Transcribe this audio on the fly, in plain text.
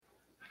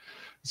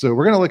So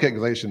we're going to look at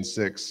Galatians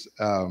 6.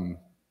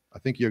 I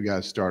think you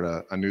guys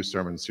start a new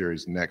sermon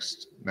series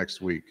next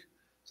week.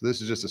 So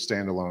this is just a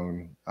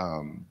standalone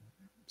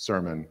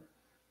sermon,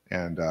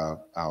 and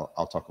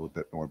I'll talk a little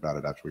bit more about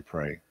it after we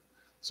pray.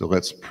 So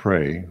let's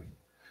pray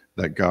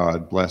that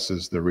God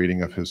blesses the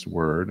reading of his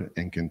word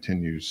and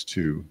continues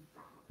to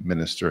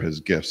minister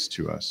his gifts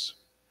to us.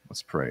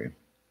 Let's pray.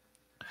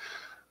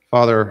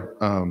 Father,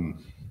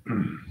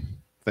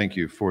 thank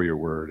you for your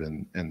word,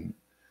 and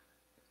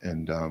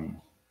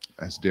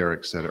as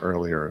Derek said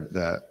earlier,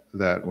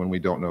 that when we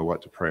don't know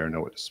what to pray or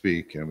know what to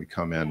speak, and we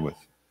come in with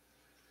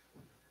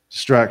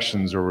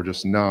distractions, or we're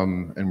just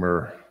numb and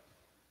we're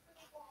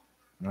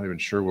not even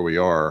sure where we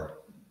are,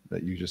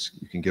 that you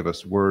can give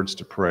us words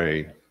to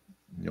pray,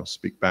 and you'll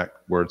speak back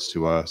words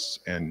to us,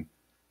 and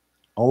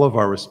all of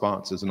our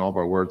responses and all of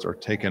our words are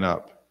taken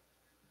up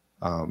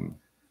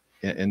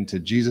into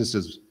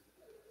Jesus's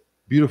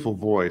beautiful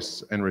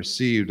voice and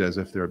received as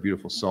if they're a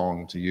beautiful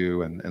song to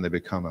you, and they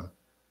become an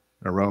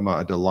aroma,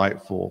 a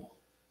delightful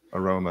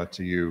aroma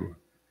to you,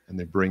 and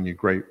they bring you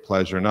great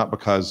pleasure, not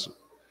because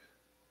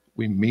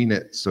we mean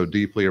it so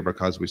deeply or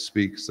because we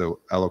speak so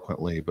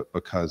eloquently, but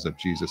because of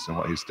Jesus and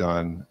what he's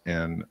done.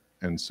 And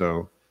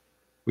so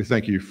we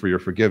thank you for your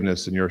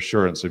forgiveness and your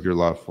assurance of your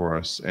love for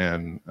us.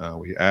 And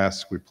we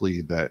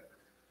plead that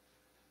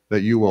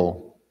you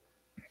will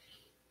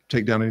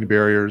take down any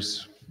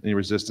barriers, any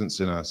resistance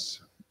in us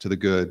to the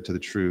good, to the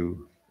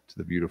true, to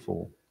the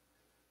beautiful,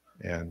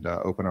 and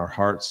open our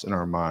hearts and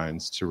our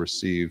minds to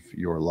receive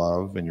your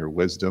love and your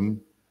wisdom,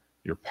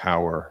 your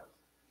power,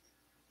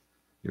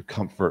 your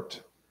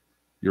comfort,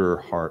 your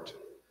heart,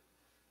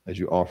 as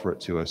you offer it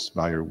to us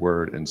by your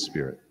word and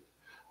spirit.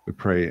 We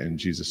pray in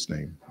Jesus'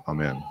 name.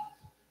 Amen.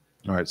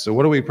 All right, so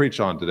what do we preach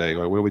on today?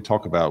 What do we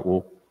talk about?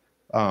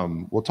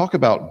 We'll talk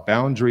about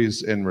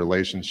boundaries in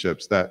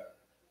relationships, that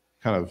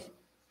kind of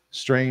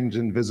strange,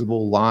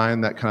 invisible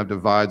line that kind of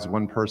divides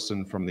one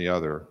person from the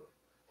other.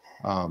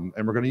 And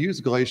we're going to use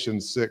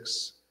Galatians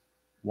 6,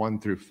 1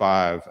 through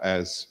 5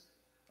 as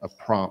a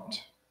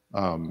prompt.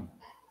 I'm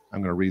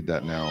going to read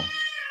that now.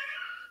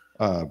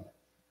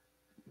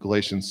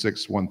 Galatians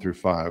 6, 1 through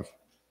 5.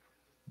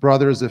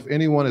 Brothers, if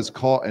anyone is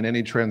caught in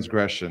any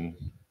transgression,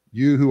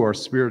 you who are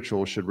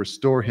spiritual should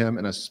restore him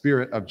in a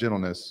spirit of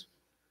gentleness.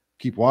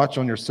 Keep watch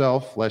on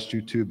yourself, lest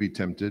you too be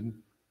tempted.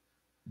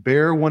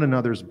 Bear one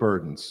another's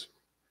burdens,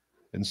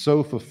 and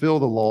so fulfill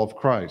the law of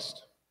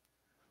Christ.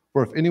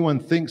 For if anyone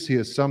thinks he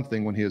is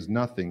something when he is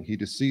nothing, he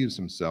deceives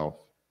himself.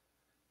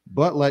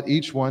 But let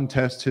each one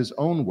test his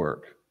own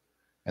work,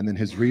 and then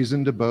his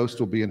reason to boast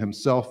will be in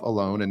himself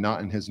alone and not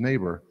in his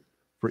neighbor,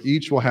 for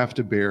each will have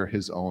to bear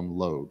his own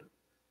load.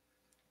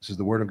 This is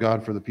the word of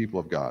God for the people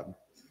of God.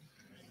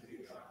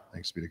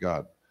 Thanks be to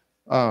God.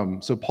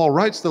 So Paul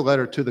writes the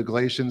letter to the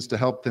Galatians to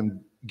help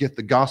them get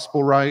the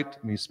gospel right.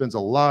 I mean, he spends a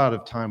lot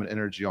of time and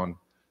energy on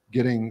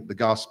getting the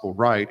gospel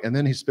right, and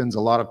then he spends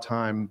a lot of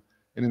time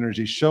and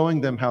energy showing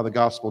them how the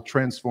gospel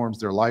transforms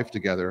their life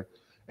together.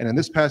 And in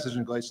this passage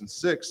in Galatians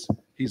 6,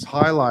 he's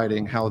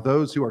highlighting how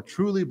those who are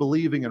truly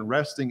believing and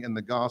resting in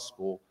the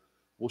gospel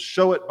will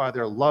show it by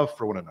their love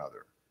for one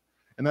another.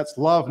 And that's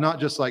love, not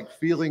just like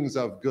feelings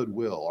of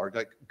goodwill or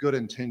like good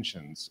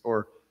intentions,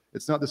 or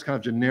it's not this kind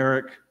of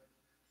generic,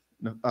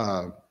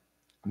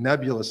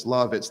 nebulous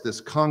love. It's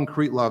this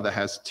concrete love that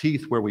has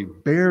teeth, where we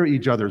bear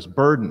each other's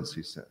burdens,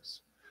 he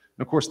says.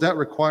 And of course, that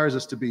requires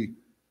us to be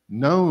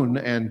known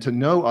and to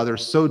know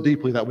others so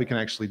deeply that we can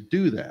actually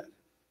do that.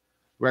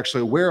 We're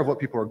actually aware of what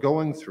people are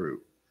going through,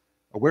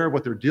 aware of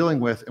what they're dealing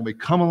with, and we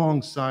come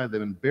alongside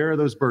them and bear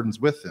those burdens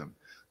with them.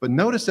 But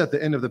notice at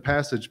the end of the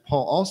passage,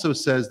 Paul also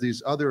says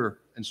these other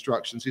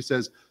instructions. He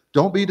says,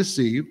 don't be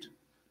deceived.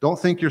 Don't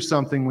think you're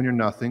something when you're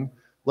nothing.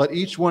 Let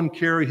each one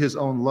carry his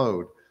own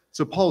load.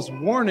 So Paul's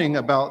warning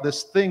about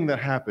this thing that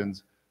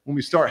happens when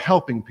we start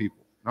helping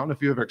people. I don't know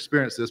if you've ever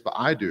experienced this, but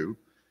I do.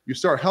 You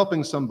start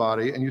helping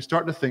somebody and you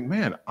start to think,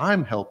 man,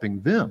 I'm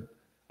helping them.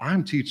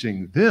 I'm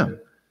teaching them.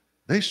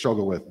 They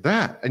struggle with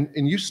that.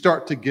 And you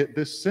start to get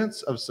this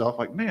sense of self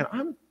like, man,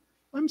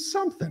 I'm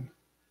something.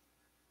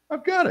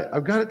 I've got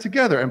it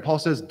together. And Paul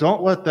says,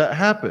 don't let that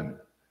happen.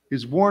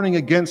 He's warning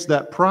against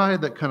that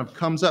pride that kind of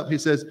comes up. He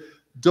says,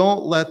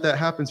 don't let that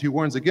happen. He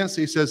warns against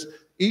it. He says,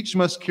 each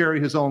must carry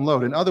his own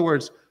load. In other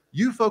words,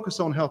 you focus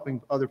on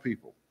helping other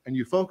people, and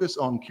you focus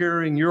on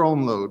carrying your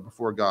own load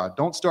before God.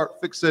 Don't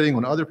start fixating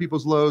on other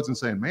people's loads and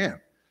saying, man,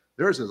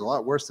 theirs is a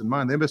lot worse than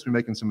mine. They must be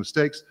making some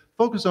mistakes.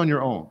 Focus on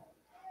your own.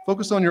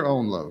 Focus on your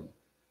own load.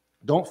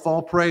 Don't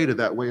fall prey to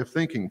that way of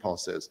thinking, Paul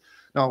says.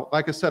 Now,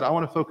 like I said, I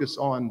want to focus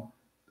on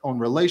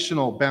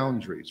relational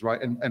boundaries,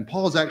 right? And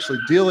Paul is actually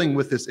dealing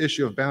with this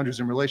issue of boundaries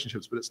in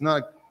relationships, but it's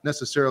not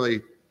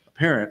necessarily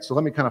apparent. So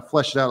let me kind of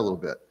flesh it out a little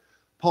bit.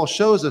 Paul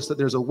shows us that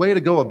there's a way to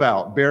go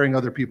about bearing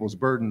other people's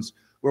burdens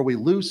where we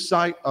lose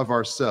sight of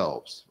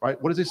ourselves, right?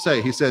 What does he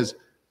say? He says,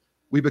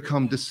 we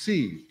become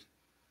deceived,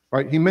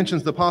 right? He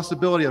mentions the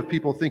possibility of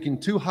people thinking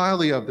too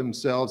highly of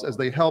themselves as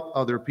they help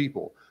other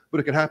people.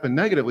 But it could happen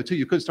negatively too.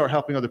 You could start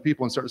helping other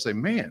people and start to say,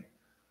 man,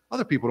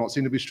 other people don't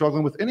seem to be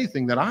struggling with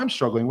anything that I'm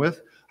struggling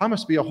with. I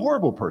must be a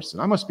horrible person.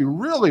 I must be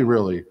really,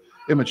 really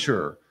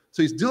immature.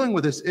 So he's dealing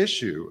with this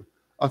issue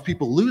of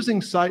people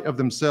losing sight of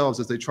themselves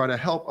as they try to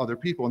help other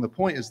people. And the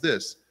point is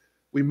this: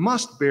 we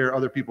must bear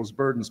other people's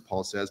burdens,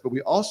 Paul says, but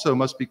we also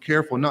must be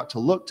careful not to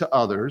look to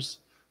others,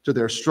 to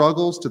their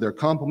struggles, to their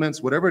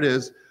compliments, whatever it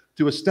is,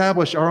 to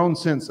establish our own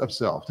sense of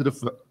self,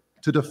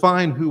 to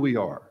define who we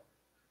are,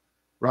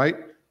 right?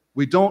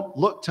 We don't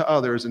look to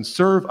others and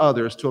serve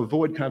others to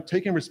avoid kind of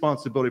taking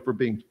responsibility for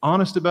being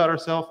honest about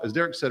ourselves. As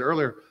Derek said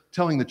earlier,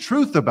 telling the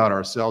truth about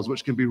ourselves,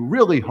 which can be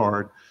really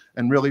hard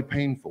and really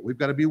painful. We've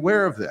got to be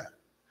aware of that.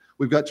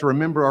 We've got to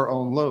remember our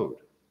own load,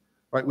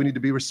 right? We need to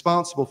be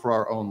responsible for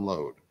our own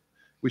load.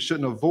 We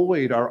shouldn't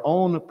avoid our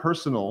own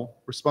personal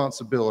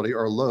responsibility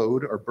or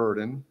load or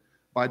burden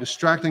by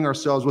distracting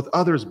ourselves with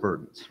others'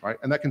 burdens, right?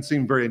 And that can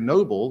seem very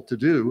noble to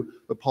do,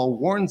 but Paul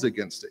warns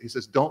against it. He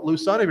says, don't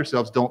lose sight of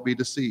yourselves, don't be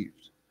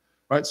deceived,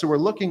 right? So we're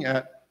looking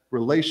at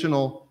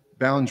relational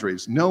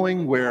boundaries,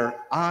 knowing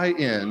where I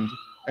end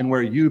and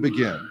where you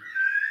begin,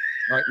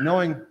 right?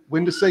 Knowing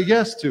when to say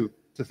yes to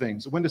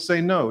things, when to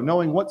say no,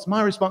 knowing what's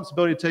my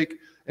responsibility to take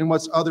and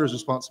what's others'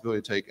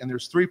 responsibility to take. And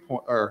there's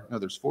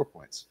 4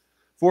 points.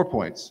 4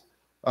 points.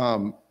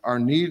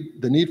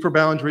 The need for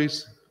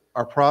boundaries,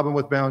 our problem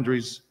with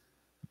boundaries,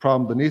 the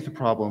problem beneath the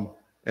problem,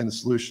 and the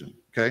solution,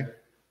 okay?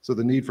 So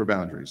the need for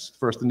boundaries.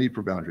 First, the need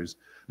for boundaries.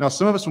 Now,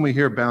 some of us, when we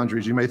hear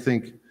boundaries, you may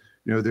think,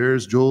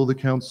 there's Joel the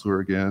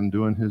counselor again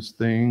doing his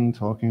thing,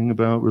 talking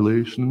about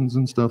relations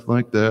and stuff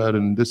like that,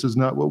 and this is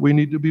not what we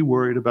need to be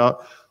worried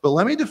about. But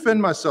let me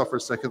defend myself for a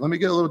second. Let me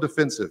get a little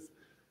defensive.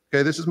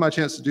 Okay, this is my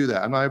chance to do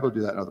that. I'm not able to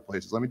do that in other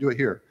places. Let me do it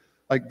here.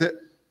 Like that,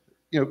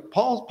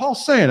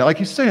 Paul's saying it, like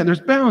he's saying there's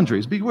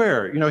boundaries,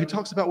 beware. He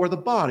talks about where the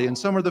body, and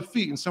some are the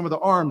feet, and some are the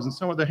arms, and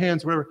some are the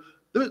hands, whatever.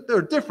 There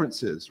are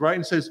differences, right?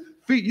 And he says,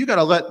 feet, you got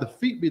to let the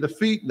feet be the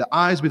feet, the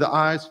eyes be the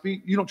eyes,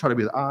 feet, you don't try to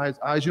be the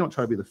eyes, you don't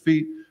try to be the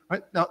feet.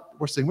 Right? Now,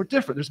 we're saying we're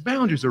different. There's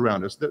boundaries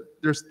around us.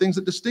 There's things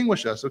that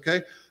distinguish us,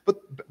 okay? But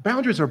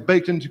boundaries are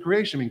baked into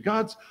creation. I mean,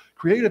 God's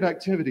creative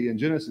activity in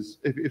Genesis,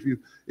 if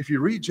you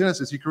read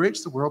Genesis, he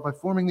creates the world by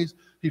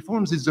he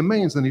forms these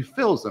domains, and he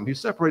fills them. He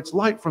separates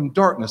light from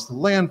darkness, the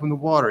land from the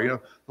water,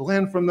 the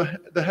land from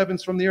the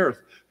heavens from the earth.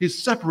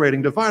 He's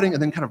separating, dividing,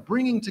 and then kind of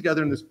bringing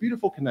together in this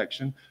beautiful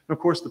connection. And of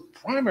course, the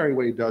primary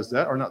way he does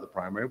that, or not the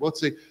primary, well,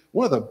 let's say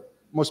one of the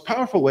most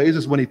powerful ways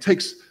is when he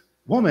takes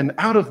woman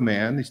out of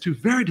man, these two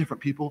very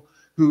different people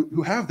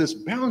who have this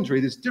boundary,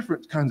 these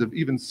different kinds of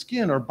even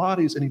skin or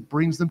bodies, and he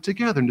brings them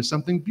together into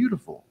something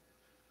beautiful,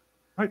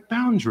 right?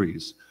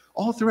 Boundaries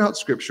all throughout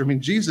Scripture. I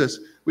mean, Jesus,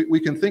 we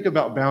can think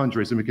about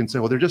boundaries and we can say,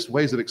 well, they're just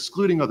ways of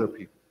excluding other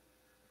people,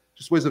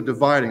 just ways of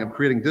dividing, of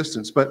creating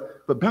distance.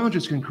 But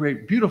boundaries can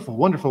create beautiful,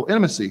 wonderful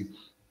intimacy.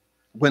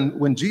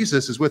 When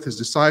Jesus is with his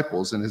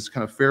disciples in his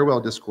kind of farewell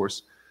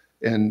discourse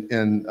in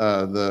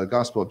the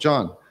Gospel of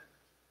John,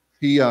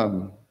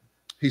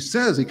 he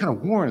says, he kind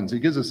of warns, he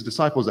gives his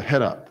disciples a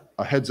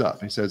heads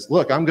up. He says,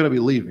 look, I'm going to be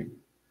leaving,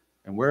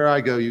 and where I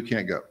go, you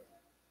can't go.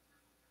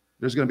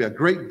 There's going to be a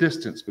great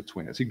distance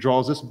between us. He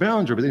draws this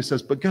boundary, but then he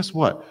says, but guess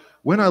what?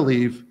 When I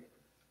leave,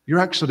 you're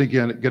actually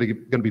going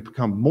to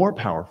become more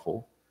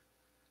powerful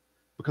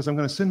because I'm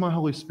going to send my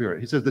Holy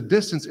Spirit. He says the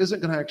distance isn't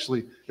going to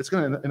actually, it's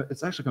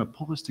actually going to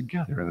pull us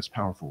together in this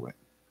powerful way.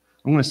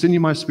 I'm going to send you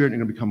my Spirit, and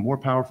you're going to become more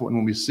powerful. And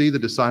when we see the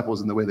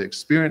disciples in the way they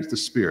experience the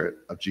Spirit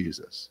of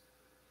Jesus,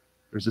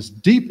 there's this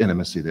deep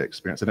intimacy they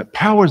experience, and it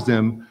powers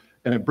them,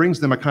 and it brings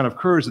them a kind of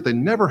courage that they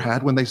never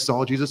had when they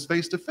saw Jesus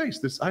face to face.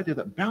 This idea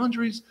that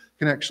boundaries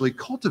can actually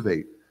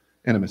cultivate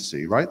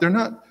intimacy, right?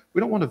 We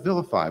don't want to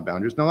vilify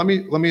boundaries. Now, let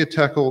me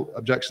tackle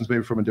objections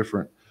maybe from a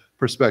different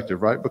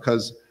perspective, right?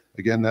 Because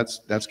again,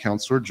 that's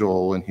Counselor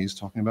Joel, and he's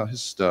talking about his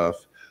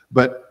stuff.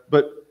 But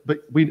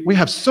we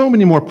have so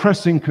many more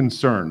pressing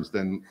concerns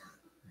than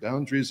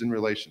boundaries in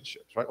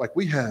relationships, right? Like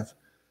we have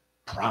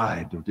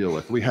pride to deal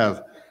with. We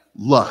have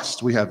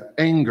lust, we have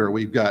anger,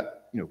 we've got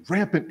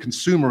rampant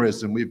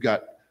consumerism,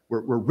 we're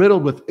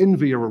riddled with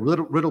envy, or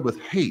we're riddled with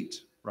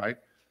hate, right?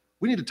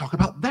 We need to talk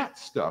about that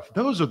stuff.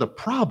 Those are the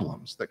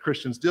problems that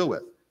Christians deal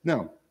with.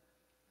 Now,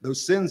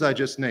 those sins I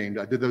just named,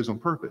 I did those on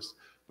purpose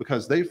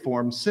because they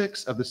form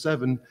 6 of the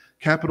 7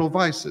 capital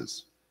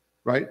vices,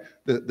 right?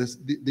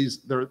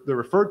 They're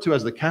referred to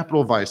as the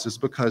capital vices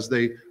because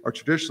they are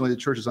traditionally, the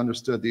church has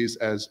understood these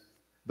as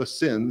the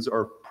sins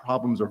or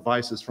problems or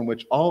vices from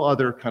which all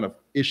other kind of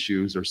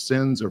issues or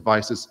sins or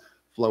vices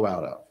flow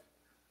out of.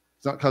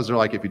 It's not because they're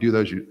like, if you do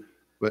those,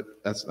 but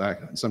that's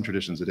in some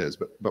traditions it is.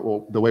 But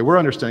the way we're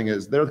understanding it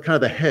is they're kind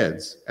of the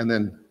heads, and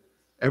then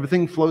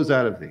everything flows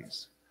out of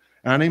these.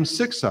 And I named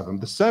 6 of them.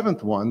 The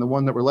 7th one, the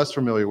one that we're less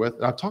familiar with,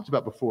 that I've talked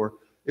about before,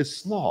 is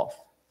sloth.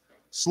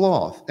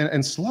 Sloth.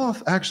 And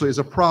sloth actually is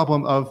a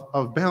problem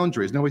of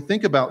boundaries. Now we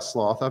think about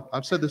sloth,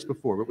 I've said this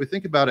before, but we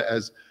think about it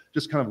as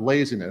just kind of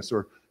laziness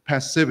or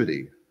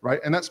passivity, right?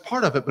 And that's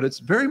part of it, but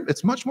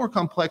it's much more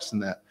complex than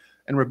that.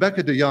 And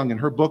Rebecca DeYoung, in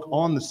her book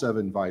on the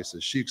 7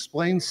 vices, she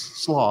explains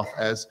sloth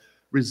as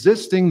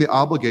resisting the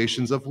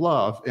obligations of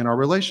love in our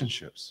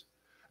relationships.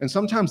 And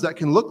sometimes that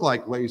can look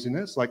like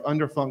laziness, like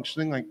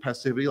underfunctioning, like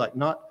passivity, like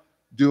not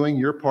doing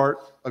your part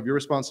of your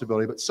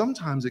responsibility. But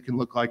sometimes it can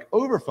look like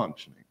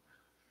overfunctioning,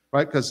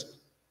 right? Because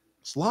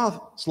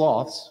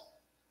sloths,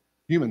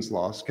 human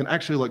sloths, can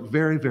actually look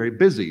very, very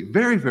busy,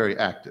 very, very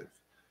active,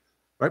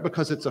 right?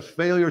 Because it's a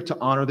failure to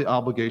honor the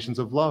obligations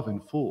of love in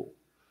full.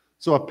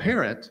 So a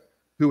parent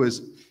who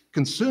is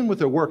consumed with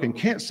their work and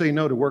can't say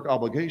no to work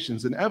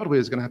obligations inevitably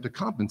is going to have to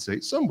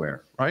compensate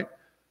somewhere, right?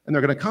 And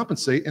they're going to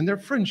compensate in their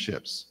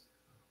friendships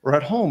or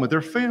at home with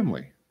their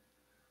family.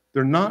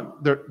 They're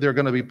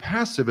going to be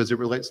passive as it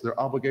relates to their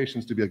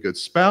obligations to be a good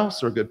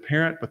spouse or a good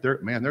parent, but they're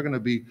going to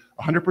be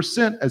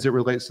 100% as it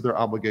relates to their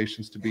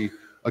obligations to be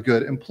a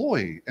good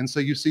employee. And so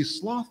you see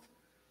sloth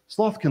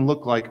can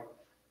look like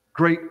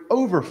great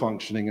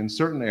overfunctioning in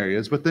certain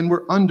areas, but then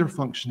we're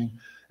underfunctioning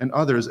in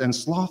others, and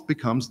sloth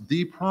becomes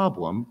the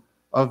problem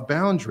of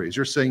boundaries.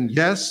 You're saying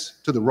yes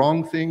to the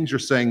wrong things. You're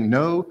saying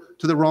no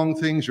to the wrong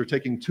things. You're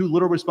taking too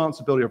little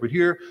responsibility over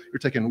here. You're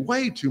taking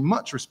way too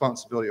much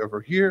responsibility over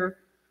here,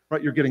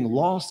 right? You're getting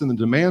lost in the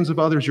demands of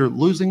others. You're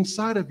losing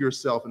sight of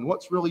yourself and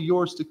what's really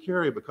yours to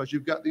carry because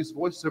you've got these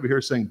voices over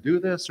here saying, do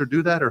this or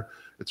do that, or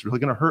it's really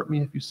going to hurt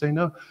me if you say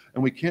no.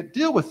 And we can't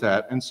deal with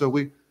that. And so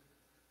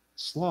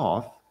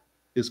sloth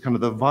is kind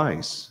of the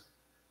vice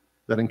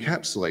that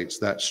encapsulates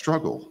that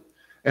struggle.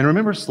 And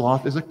remember,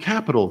 sloth is a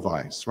capital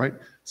vice, right?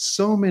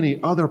 So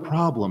many other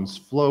problems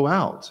flow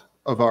out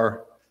of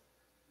our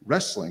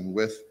wrestling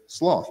with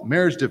sloth.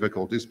 Marriage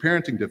difficulties,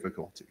 parenting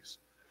difficulties,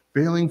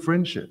 failing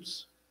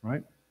friendships,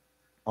 right?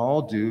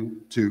 All due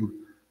to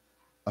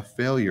a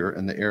failure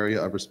in the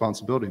area of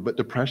responsibility. But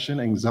depression,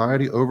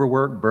 anxiety,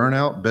 overwork,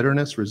 burnout,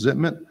 bitterness,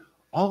 resentment,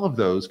 all of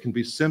those can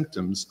be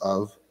symptoms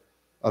of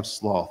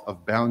sloth,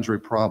 of boundary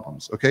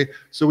problems, okay?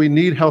 So we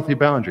need healthy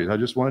boundaries. I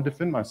just want to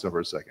defend myself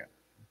for a second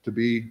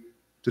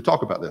to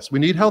talk about this. We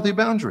need healthy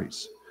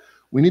boundaries.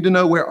 We need to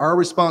know where our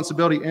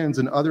responsibility ends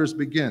and others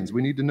begins.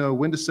 We need to know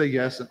when to say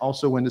yes and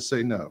also when to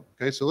say no.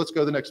 Okay, so let's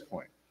go to the next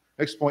point.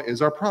 Next point is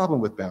our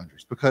problem with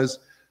boundaries, because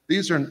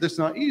this is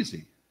not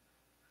easy.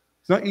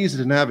 It's not easy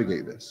to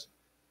navigate this.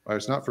 Right?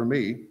 It's not for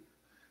me.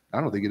 I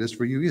don't think it is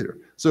for you either.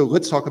 So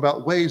let's talk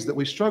about ways that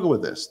we struggle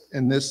with this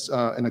in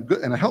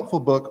a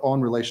helpful book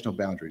on relational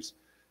boundaries.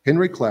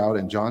 Henry Cloud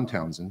and John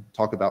Townsend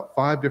talk about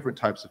 5 different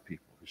types of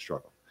people who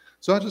struggle.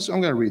 So I'm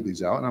going to read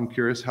these out, and I'm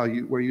curious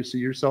where you see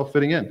yourself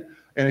fitting in.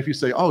 And if you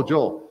say, oh,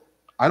 Joel,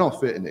 I don't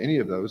fit into any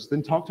of those,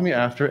 then talk to me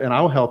after, and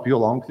I will help you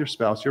along with your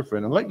spouse, your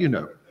friend, and let you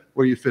know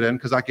where you fit in,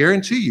 because I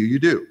guarantee you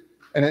do.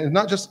 And it's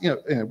not just,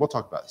 and we'll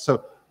talk about it.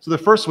 So the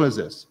first one is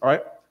this, all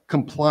right?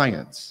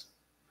 Compliance.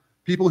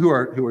 People who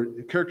are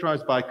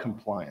characterized by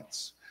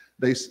compliance.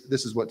 This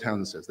is what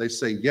Townsend says. They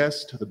say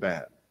yes to the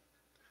bad.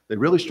 They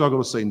really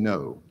struggle to say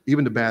no,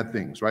 even to bad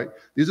things, right?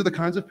 These are the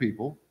kinds of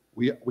people.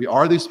 We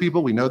are these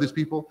people. We know these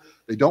people.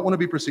 They don't want to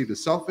be perceived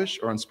as selfish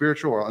or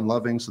unspiritual or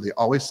unloving, so they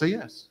always say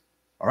yes.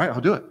 All right, I'll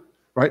do it,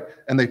 right?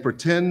 And they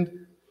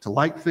pretend to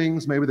like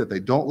things maybe that they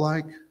don't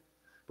like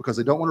because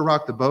they don't want to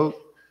rock the boat.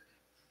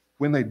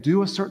 When they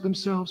do assert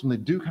themselves, when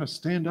they do kind of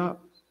stand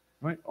up,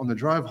 right, on the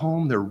drive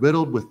home, they're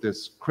riddled with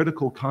this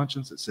critical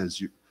conscience that says,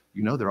 you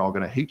know they're all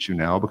going to hate you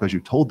now because you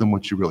told them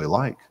what you really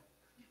like.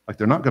 Like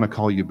they're not going to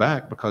call you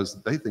back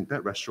because they think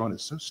that restaurant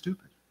is so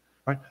stupid,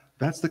 right?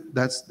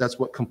 That's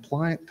what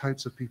compliant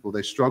types of people,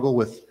 they struggle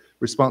with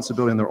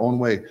responsibility in their own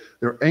way.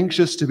 They're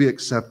anxious to be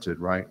accepted,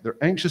 right? They're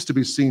anxious to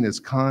be seen as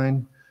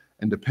kind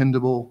and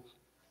dependable.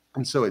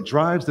 And so it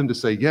drives them to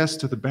say yes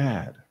to the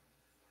bad.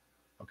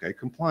 Okay,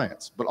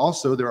 compliance. But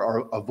also there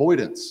are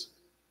avoidant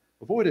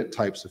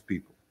types of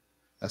people.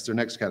 That's their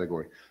next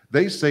category.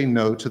 They say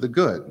no to the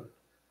good.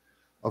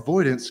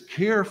 Avoidants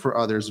care for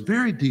others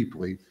very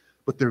deeply,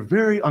 but they're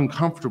very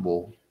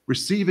uncomfortable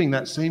receiving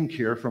that same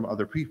care from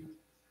other people.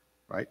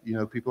 Right? You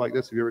know people like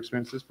this? Have you ever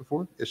experienced this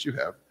before? Yes, you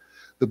have.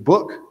 The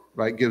book,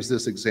 right, gives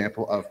this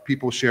example of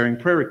people sharing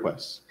prayer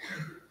requests.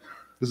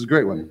 This is a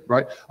great one,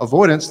 right?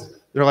 Avoidance,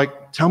 they're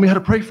like, tell me how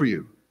to pray for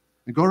you.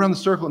 They go around the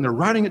circle and they're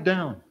writing it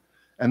down.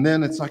 And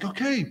then it's like,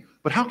 okay,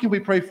 but how can we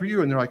pray for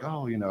you? And they're like,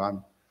 oh,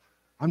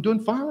 I'm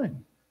doing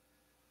fine.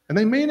 And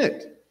they mean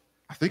it.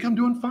 I think I'm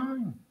doing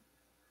fine.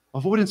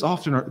 Avoidance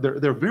often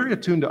they're very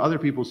attuned to other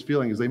people's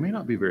feelings. They may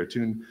not be very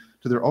attuned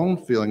to their own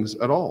feelings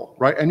at all,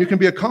 right? And you can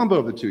be a combo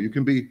of the two. You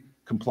can be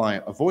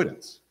compliant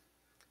avoidance.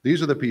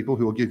 These are the people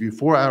who will give you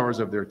 4 hours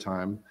of their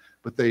time,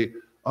 but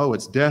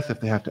it's death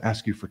if they have to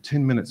ask you for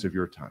 10 minutes of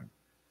your time.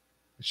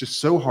 It's just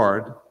so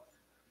hard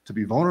to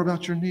be vulnerable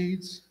about your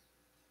needs.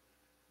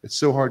 It's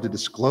so hard to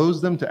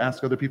disclose them, to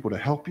ask other people to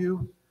help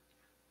you.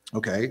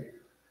 Okay,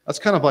 that's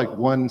kind of like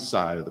one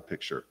side of the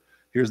picture.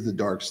 Here's the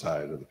dark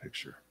side of the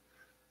picture.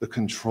 The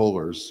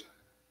controllers.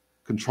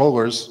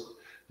 Controllers,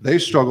 they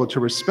struggle to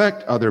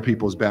respect other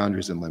people's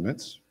boundaries and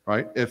limits,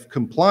 right? If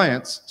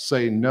compliance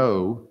say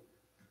no,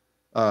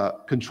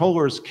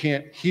 controllers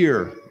can't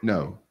hear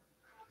no.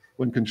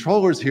 When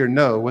controllers hear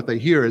no, what they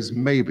hear is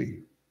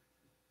maybe.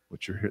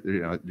 What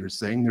you're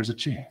saying there's a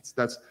chance.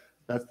 That's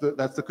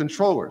the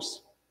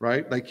controllers,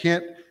 right? They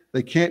can't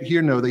They can't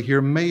hear no, they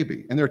hear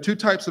maybe. And there are two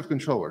types of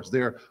controllers.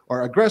 There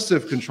are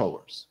aggressive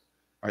controllers,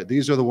 right?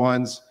 These are the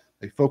ones,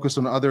 they focus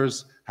on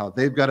others, how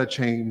they've got to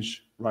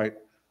change, right?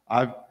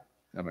 How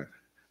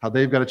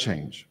they've got to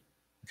change,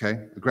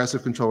 okay?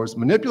 Aggressive controllers.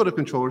 Manipulative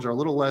controllers are a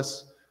little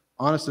less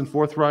honest and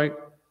forthright, a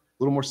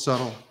little more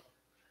subtle,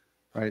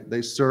 right?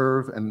 They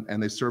serve,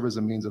 and they serve as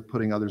a means of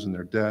putting others in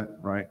their debt,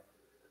 right?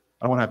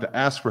 I don't want to have to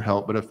ask for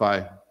help, but if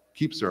I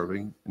keep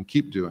serving and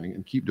keep doing,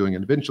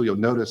 and eventually you'll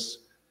notice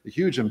a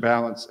huge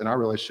imbalance in our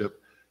relationship,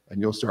 and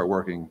you'll start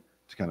working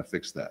to kind of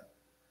fix that,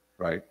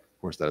 right?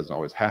 Of course, that doesn't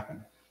always happen,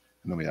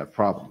 and then we have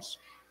problems,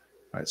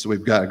 right? So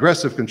we've got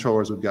aggressive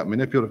controllers, we've got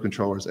manipulative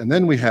controllers, and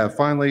then we have,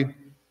 finally,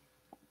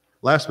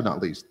 last but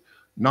not least,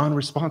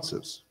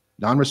 non-responsives.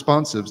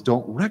 Non-responsives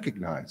don't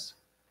recognize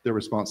their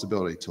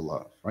responsibility to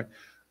love, right?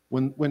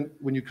 When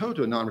you go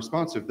to a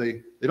non-responsive,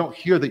 they don't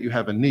hear that you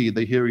have a need.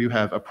 They hear you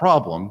have a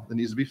problem that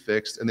needs to be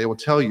fixed, and they will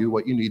tell you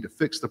what you need to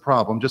fix the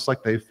problem, just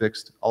like they've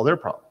fixed all their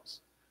problems.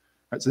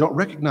 Right? So they don't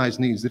recognize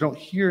needs. They don't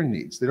hear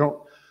needs. They don't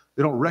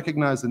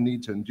recognize the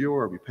need to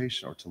endure or be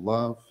patient or to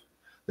love.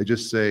 They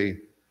just say,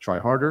 try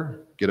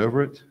harder, get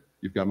over it.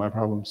 You've got my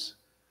problems,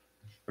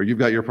 or you've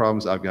got your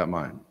problems, I've got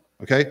mine.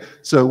 Okay?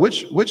 So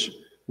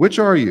which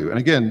are you? And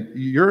again,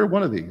 you're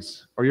one of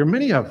these, or you're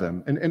many of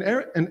them. And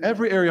in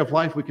every area of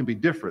life, we can be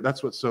different.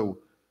 That's what's so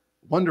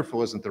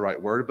wonderful, isn't the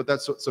right word, but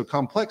that's what's so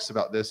complex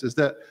about this, is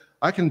that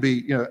I can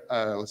be,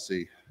 let's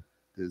see,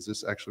 does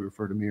this actually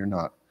refer to me or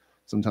not?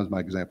 Sometimes my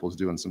examples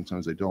do, and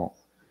sometimes they don't.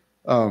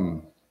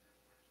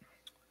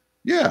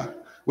 Yeah,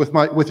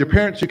 with your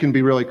parents, you can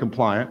be really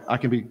compliant. I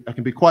can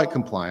be quite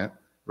compliant,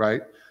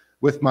 right?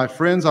 With my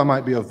friends, I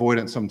might be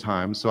avoidant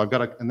sometimes, so I've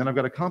got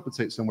to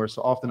compensate somewhere.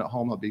 So often at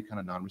home, I'll be kind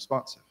of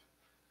non-responsive.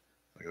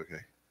 Like,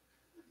 okay,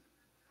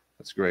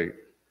 that's great,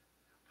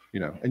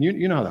 and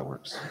you know how that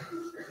works.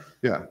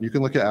 Yeah, you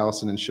can look at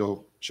Allison, and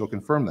she'll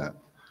confirm that.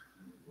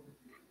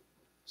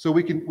 So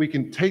we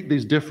can take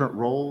these different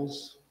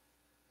roles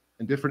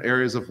in different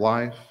areas of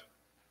life,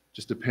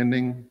 just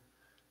depending.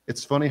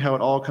 It's funny how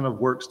it all kind of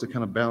works to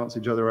kind of balance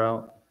each other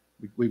out.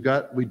 We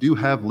do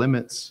have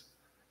limits.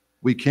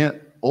 We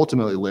can't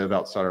ultimately live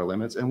outside our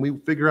limits, and we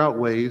figure out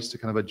ways to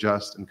kind of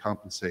adjust and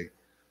compensate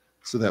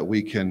so that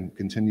we can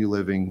continue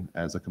living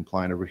as a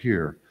compliant over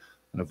here,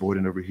 an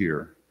avoidant over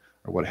here,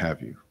 or what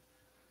have you.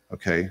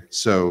 Okay,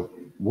 so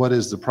what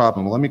is the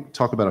problem? Well, let me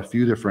talk about a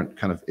few different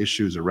kind of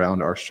issues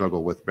around our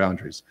struggle with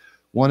boundaries.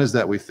 One is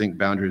that we think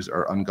boundaries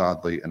are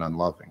ungodly and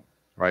unloving,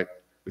 right?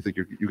 We think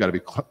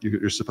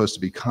you're supposed to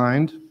be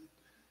kind,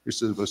 you're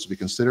supposed to be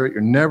considerate,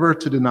 you're never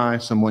to deny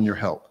someone your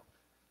help.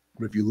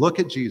 But if you look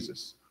at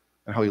Jesus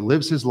and how he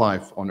lives his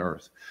life on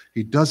earth,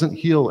 he doesn't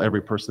heal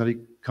every person that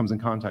he comes in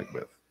contact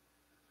with.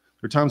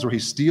 There are times where he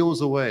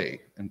steals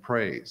away and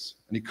prays,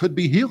 and he could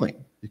be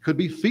healing, he could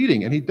be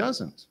feeding, and he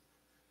doesn't.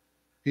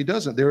 He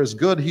doesn't. There is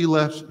good he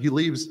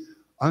leaves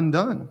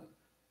undone.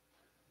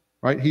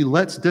 Right? He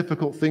lets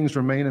difficult things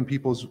remain in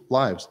people's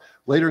lives.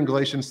 Later in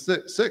Galatians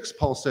 6,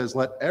 Paul says,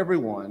 let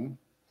everyone,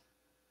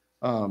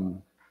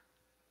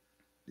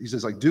 he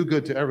says, like, do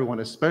good to everyone,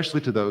 especially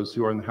to those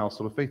who are in the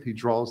household of faith. He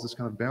draws this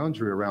kind of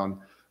boundary around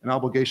an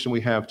obligation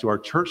we have to our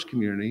church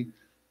community,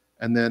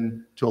 and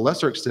then to a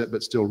lesser extent,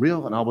 but still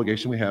real, an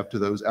obligation we have to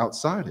those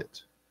outside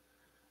it.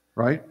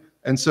 Right?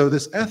 And so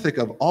this ethic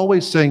of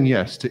always saying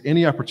yes to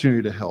any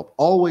opportunity to help,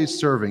 always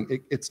serving,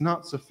 it's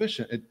not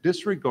sufficient. It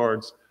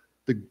disregards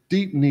the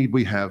deep need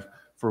we have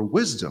for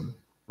wisdom,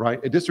 right?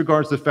 It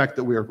disregards the fact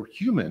that we are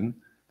human,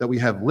 that we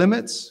have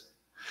limits.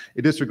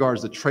 It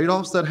disregards the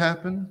trade-offs that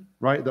happen,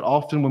 right? That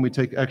often when we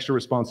take extra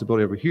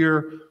responsibility over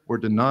here, we're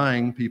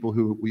denying people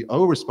who we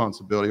owe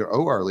responsibility or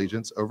owe our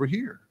allegiance over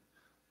here,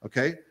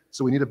 okay?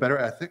 So we need a better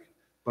ethic,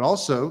 but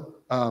also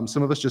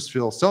some of us just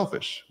feel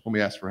selfish when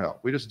we ask for help.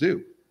 We just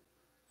do.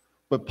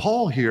 But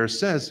Paul here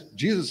says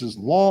Jesus'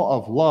 law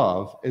of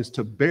love is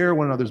to bear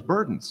one another's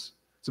burdens.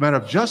 It's a matter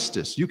of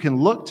justice. You can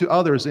look to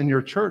others in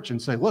your church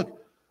and say,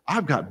 look,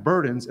 I've got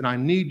burdens and I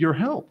need your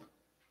help.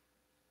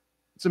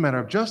 It's a matter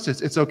of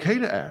justice. It's okay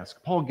to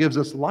ask. Paul gives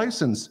us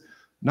license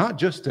not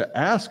just to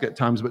ask at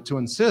times, but to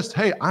insist,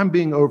 hey, I'm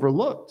being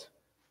overlooked.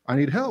 I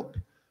need help.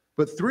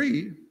 But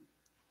 3,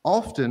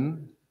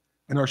 often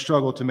in our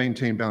struggle to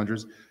maintain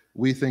boundaries,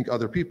 we think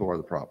other people are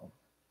the problem,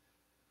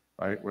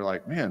 right? We're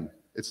like, man,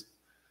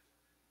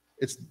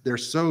 they're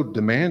so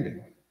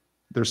demanding.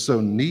 They're so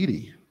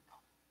needy,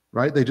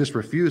 right? They just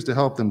refuse to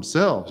help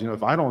themselves.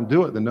 If I don't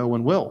do it, then no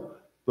one will.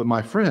 But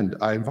my friend,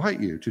 I invite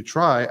you to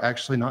try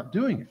actually not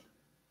doing it.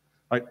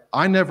 Right?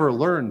 I never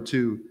learned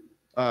to,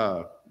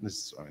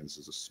 this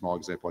is a small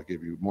example. I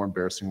gave you more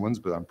embarrassing ones,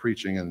 but I'm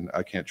preaching and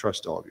I can't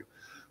trust all of you.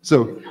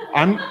 So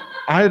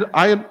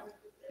I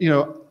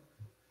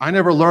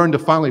never learned to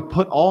finally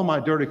put all my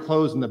dirty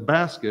clothes in the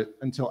basket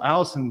until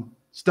Allison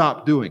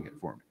stopped doing it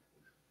for me.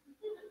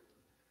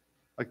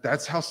 Like,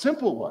 that's how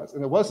simple it was.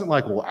 And it wasn't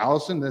like, well,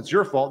 Allison, that's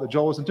your fault that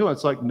Joel wasn't doing it.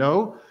 It's like,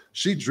 no,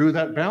 she drew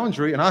that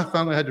boundary. And I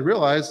finally had to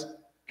realize,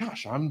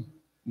 gosh, I'm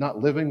not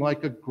living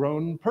like a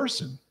grown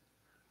person.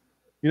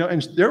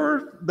 And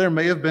there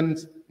may have been,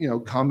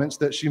 comments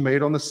that she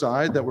made on the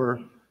side that were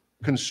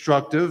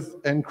constructive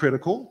and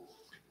critical,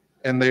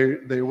 and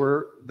they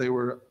were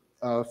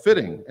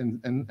fitting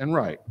and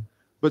right.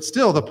 But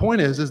still, the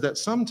point is that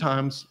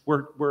sometimes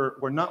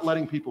we're not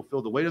letting people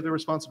feel the weight of their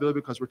responsibility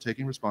because we're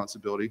taking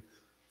responsibility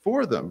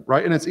for them,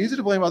 right? And it's easy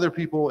to blame other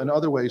people in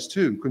other ways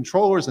too.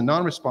 Controllers and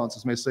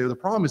non-responses may say, well, the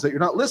problem is that you're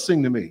not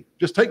listening to me.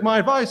 Just take my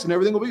advice and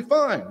everything will be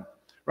fine,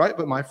 right?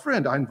 But my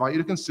friend, I invite you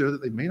to consider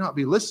that they may not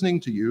be listening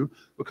to you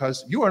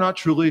because you are not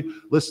truly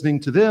listening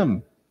to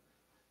them,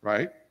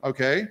 right?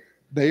 Okay?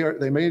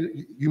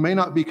 You may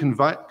not be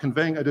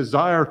conveying a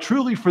desire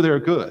truly for their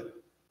good,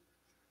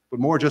 but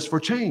more just for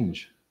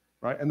change,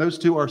 right? And those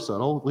two are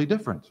subtly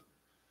different,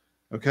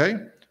 okay?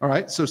 All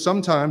right, so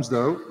sometimes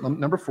though,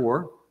 number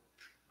 4,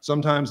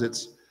 sometimes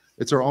it's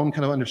our own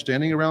kind of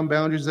understanding around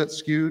boundaries that's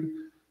skewed.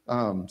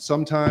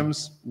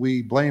 Sometimes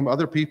we blame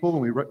other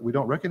people and we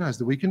don't recognize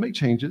that we can make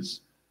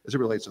changes as it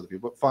relates to other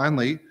people. But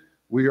finally,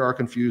 we are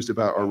confused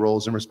about our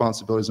roles and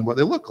responsibilities and what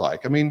they look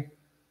like. I mean,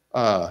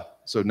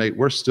 so Nate,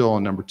 we're still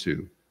on number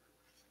 2.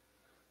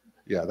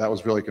 Yeah, that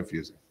was really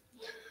confusing.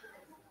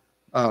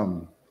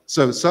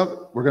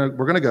 So we're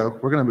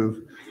gonna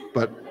move,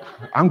 but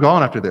I'm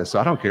gone after this, so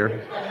I don't care.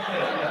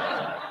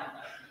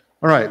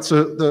 All right,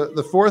 so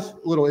the fourth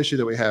little issue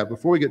that we have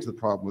before we get to the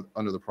problem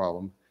under the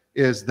problem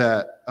is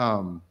that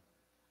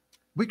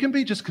we can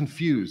be just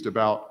confused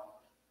about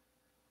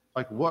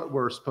like what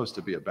we're supposed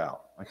to be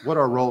about, like what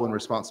our role and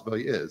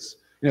responsibility is.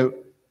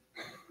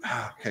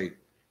 Okay,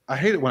 I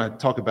hate it when I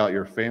talk about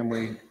your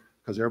family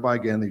because everybody,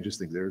 again, they just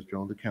think there's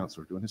John the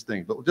counselor doing his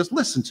thing. But just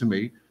listen to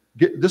me.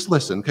 Just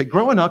listen. Okay,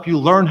 growing up, you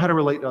learn how to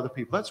relate to other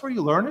people. That's where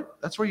you learn it.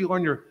 That's where you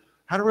learn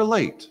how to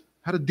relate,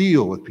 how to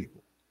deal with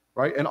people,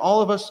 right? And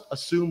all of us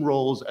assume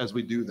roles as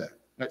we do that.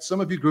 Right? Some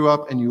of you grew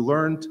up and you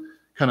learned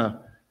kind of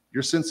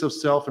your sense of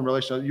self and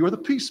relationship. You were the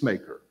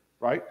peacemaker,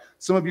 right?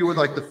 Some of you were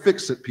like the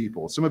fix-it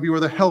people. Some of you were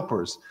the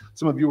helpers.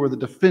 Some of you were the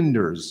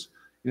defenders.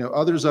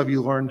 Others of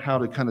you learned how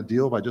to kind of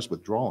deal by just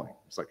withdrawing.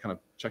 It's like kind of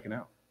checking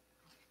out.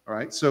 All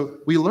right, so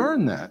we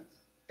learn that,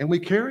 and we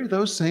carry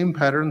those same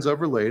patterns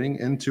of relating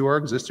into our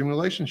existing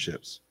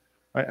relationships.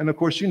 Right? And of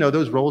course,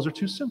 those roles are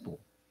too simple.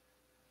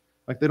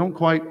 Like they don't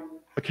quite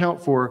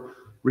account for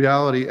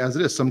reality as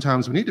it is.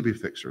 Sometimes we need to be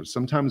fixers.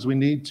 Sometimes we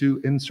need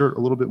to insert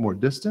a little bit more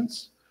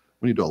distance.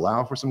 We need to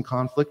allow for some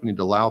conflict. We need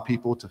to allow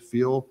people to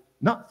feel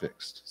not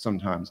fixed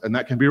sometimes, and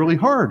that can be really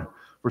hard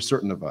for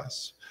certain of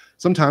us.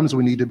 Sometimes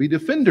we need to be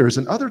defenders,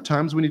 and other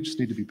times we just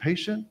need to be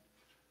patient.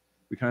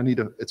 We kind of need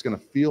to, it's going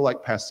to feel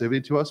like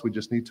passivity to us. We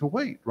just need to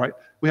wait, right?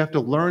 We have to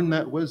learn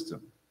that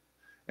wisdom.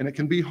 And it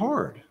can be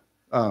hard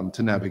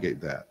to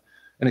navigate that.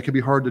 And it can be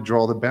hard to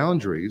draw the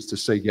boundaries to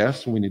say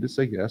yes when we need to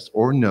say yes,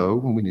 or no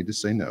when we need to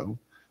say no.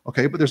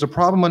 Okay, but there's a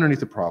problem underneath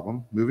the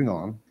problem. Moving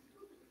on.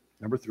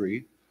 Number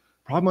 3,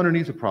 problem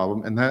underneath the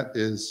problem, and that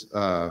is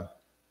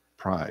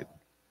pride.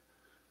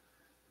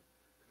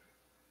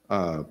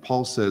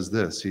 Paul says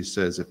this. He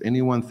says, if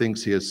anyone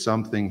thinks he is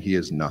something, he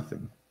is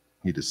nothing.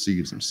 He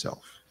deceives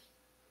himself.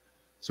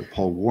 So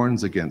Paul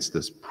warns against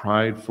this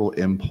prideful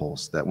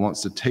impulse that wants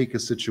to take a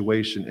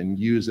situation and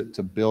use it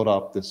to build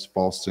up this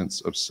false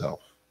sense of self.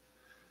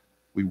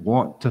 We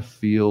want to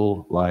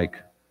feel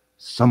like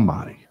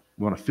somebody.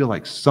 We want to feel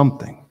like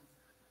something.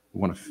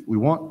 We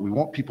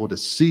want people to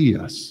see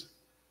us,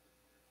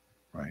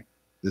 right?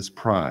 This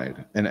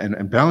pride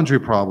and boundary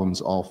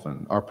problems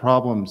often are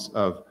problems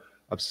of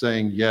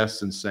saying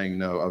yes and saying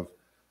no,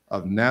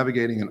 of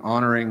navigating and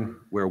honoring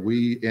where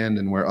we end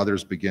and where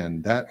others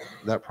begin. That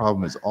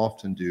problem is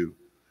often due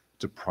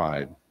to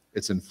pride.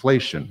 It's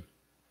inflation.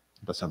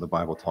 That's how the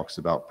Bible talks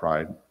about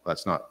pride.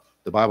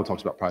 The Bible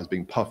talks about pride as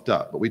being puffed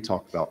up, but we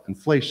talk about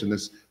inflation,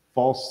 this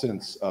false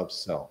sense of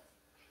self.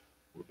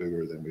 We're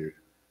bigger than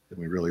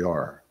we really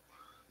are.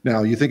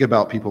 Now, you think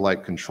about people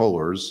like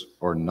controllers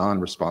or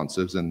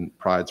non-responsives, and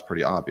pride's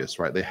pretty obvious,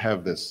 right? They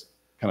have this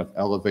kind of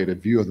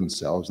elevated view of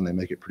themselves, and they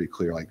make it pretty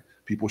clear, like,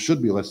 people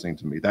should be listening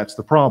to me. That's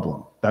the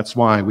problem. That's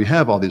why we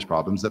have all these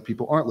problems, that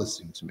people aren't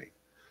listening to me.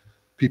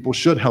 People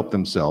should help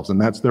themselves,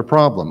 and that's their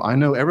problem. I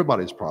know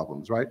everybody's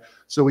problems, right?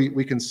 So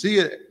we can see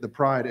it, the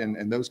pride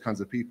in those kinds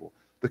of people.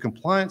 The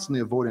compliance and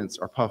the avoidance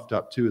are puffed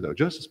up too, though,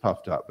 just as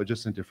puffed up, but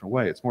just in a different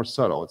way. It's more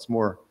subtle. It's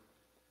more,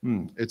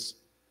 it's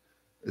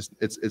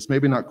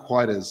maybe not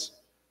quite as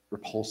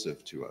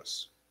repulsive to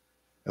us,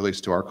 at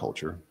least to our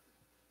culture.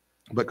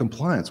 But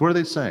compliance, what are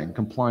they saying?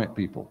 Compliant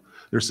people.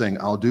 They're saying,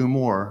 I'll do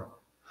more.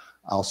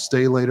 I'll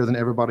stay later than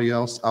everybody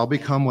else. I'll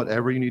become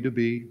whatever you need to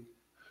be,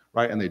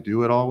 right? And they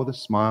do it all with a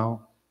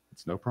smile.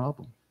 It's no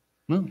problem.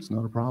 No, it's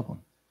not a problem.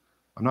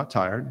 I'm not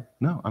tired.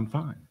 No, I'm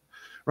fine,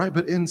 right?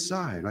 But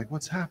inside, like,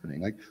 what's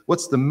happening? Like,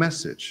 what's the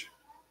message,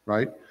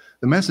 right?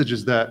 The message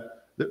is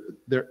that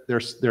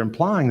they're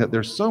implying that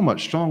they're so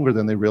much stronger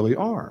than they really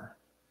are.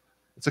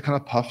 It's a kind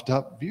of puffed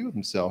up view of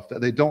themselves, that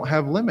they don't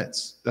have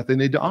limits that they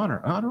need to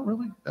honor. I don't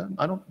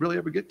really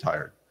ever get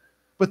tired,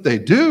 but they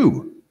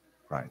do,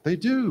 right? They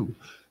do.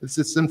 It's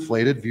this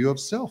inflated view of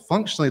self.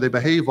 Functionally, they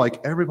behave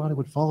like everybody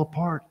would fall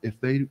apart if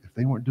they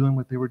weren't doing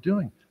what they were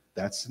doing.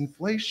 That's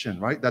inflation,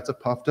 right? That's a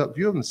puffed up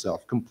view of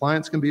himself.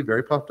 Compliance can be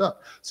very puffed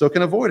up. So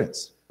can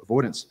avoidance.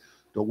 Avoidance.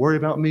 Don't worry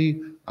about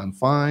me. I'm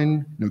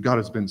fine. You know, God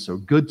has been so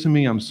good to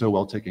me. I'm so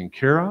well taken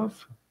care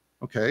of.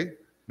 Okay,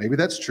 maybe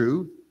that's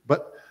true,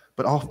 but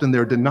often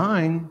they're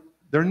denying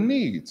their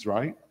needs,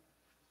 right?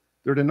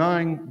 They're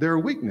denying their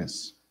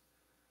weakness.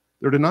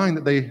 They're denying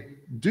that they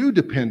do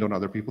depend on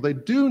other people. They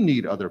do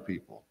need other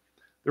people.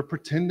 They're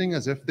pretending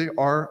as if they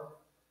are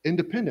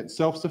independent,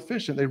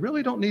 self-sufficient. They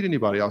really don't need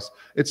anybody else.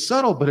 It's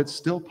subtle, but it's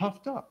still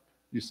puffed up,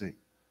 you see.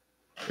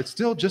 It's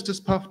still just as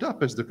puffed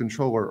up as the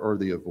controller or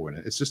the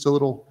avoidant. It's just a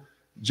little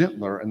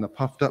gentler in the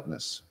puffed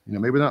upness. You know,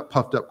 maybe not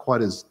puffed up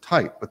quite as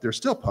tight, but they're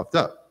still puffed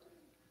up.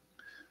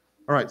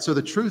 All right, so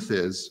the truth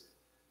is,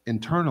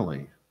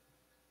 internally,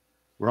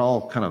 we're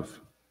all kind of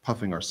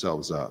puffing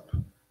ourselves up.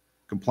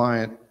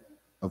 Compliant,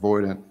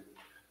 avoidant,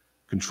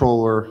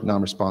 controller,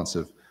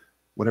 non-responsive,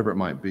 whatever it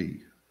might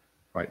be,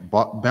 right?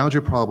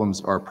 Boundary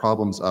problems are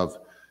problems of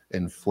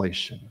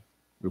inflation.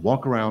 We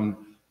walk around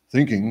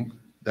thinking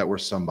that we're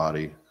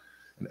somebody,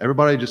 and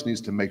everybody just needs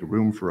to make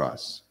room for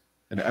us.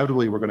 And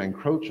inevitably, we're going to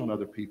encroach on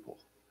other people.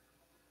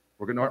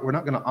 We're not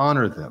going to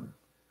honor them.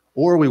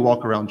 Or we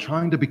walk around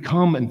trying to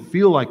become and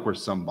feel like we're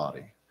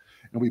somebody.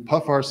 And we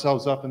puff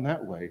ourselves up in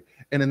that way.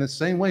 And in the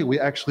same way, we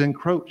actually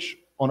encroach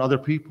on other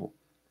people.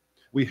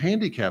 We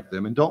handicap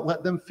them and don't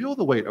let them feel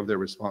the weight of their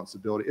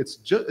responsibility. It's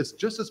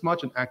just as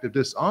much an act of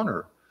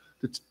dishonor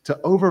to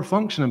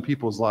overfunction in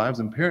people's lives.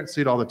 And parents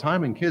see it all the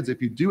time in kids. If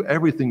you do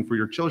everything for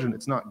your children,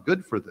 it's not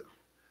good for them.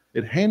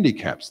 It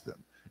handicaps them.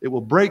 It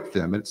will break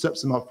them. It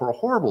sets them up for a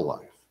horrible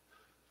life.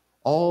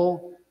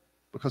 All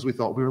because we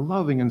thought we were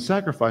loving and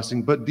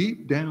sacrificing, but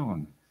deep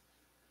down,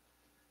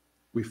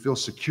 we feel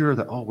secure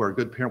that, oh, we're a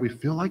good parent. We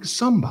feel like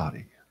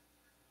somebody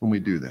when we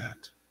do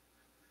that.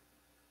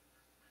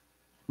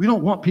 We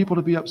don't want people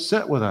to be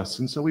upset with us,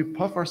 and so we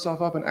puff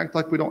ourselves up and act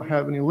like we don't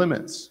have any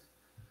limits.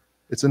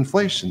 It's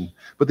inflation.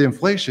 But the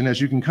inflation,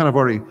 as you can kind of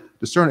already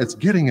discern,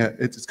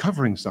 it's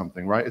covering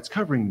something, right? It's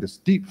covering this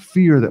deep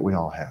fear that we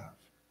all have,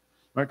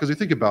 right? Because you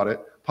think about it,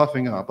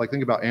 puffing up, like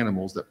think about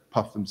animals that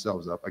puff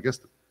themselves up. I guess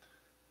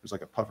there's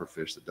like a puffer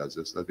fish that does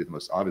this. That'd be the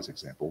most obvious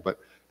example. But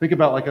think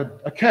about like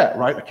a cat,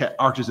 right? A cat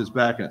arches its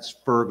back and its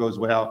fur goes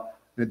way out.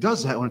 And it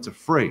does that when it's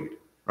afraid,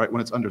 right?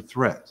 When it's under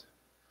threat,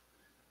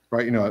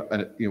 right?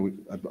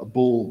 A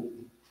bull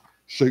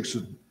shakes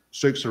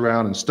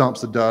around and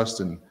stomps the dust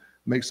and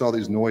makes all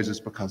these noises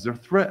because they're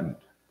threatened,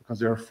 because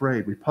they're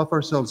afraid. We puff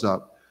ourselves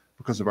up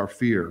because of our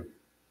fear.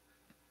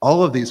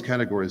 All of these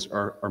categories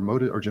are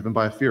driven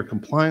by fear.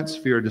 Compliance,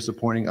 fear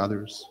disappointing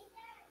others.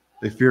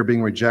 They fear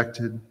being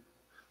rejected.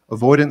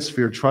 Avoidance,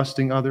 fear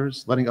trusting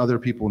others, letting other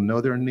people know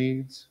their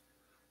needs,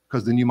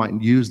 because then you might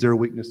use their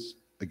weakness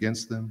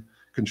against them.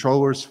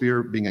 Controllers,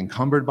 fear being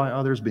encumbered by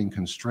others, being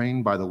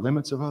constrained by the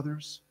limits of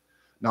others.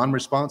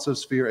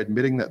 Non-responsives, fear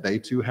admitting that they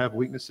too have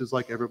weaknesses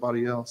like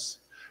everybody else,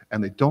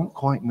 and they don't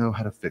quite know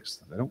how to fix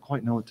them. They don't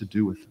quite know what to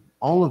do with them.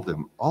 All of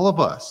them, all of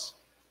us,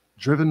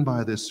 driven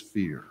by this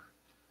fear,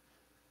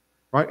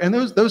 right? And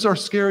those are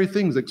scary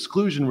things: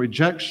 exclusion,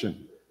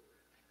 rejection.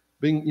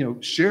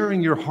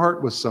 Sharing your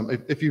heart with some,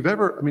 if you've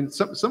ever,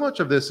 so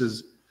much of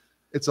this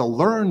it's a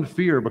learned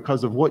fear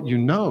because of what you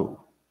know,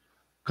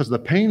 because of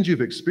the pains you've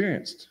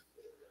experienced.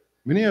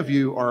 Many of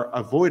you are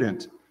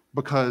avoidant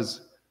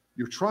because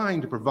you're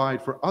trying to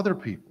provide for other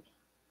people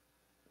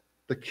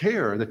the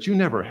care that you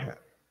never had,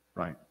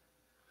 right?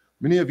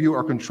 Many of you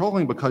are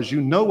controlling because you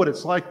know what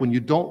it's like when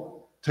you don't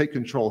take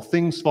control.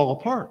 Things fall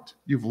apart.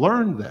 You've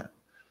learned that.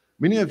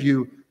 Many of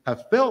you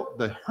have felt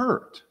the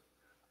hurt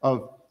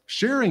of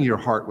sharing your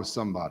heart with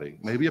somebody,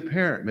 maybe a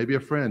parent, maybe a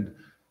friend,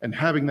 and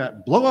having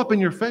that blow up in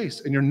your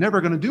face, and you're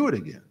never going to do it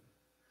again.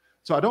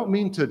 So I don't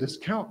mean to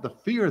discount the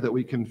fear that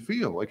we can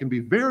feel. It can be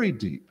very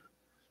deep,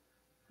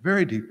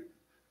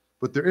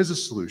 but there is a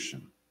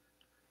solution,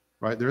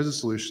 right? There is a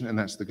solution, and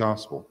that's the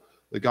gospel.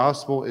 The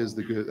gospel is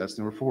the good, that's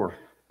number 4.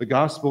 The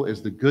gospel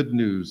is the good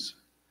news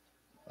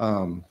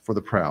for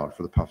the proud,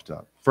 for the puffed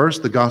up.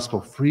 First, the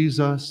gospel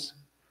frees us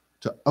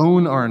to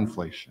own our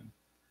inflation.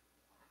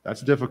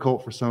 That's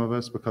difficult for some of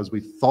us because we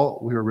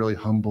thought we were really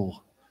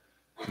humble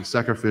and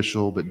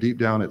sacrificial, but deep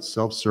down it's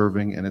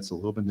self-serving and it's a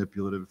little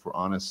manipulative if we're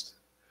honest.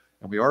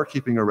 And we are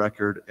keeping a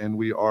record and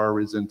we are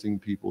resenting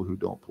people who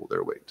don't pull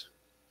their weight.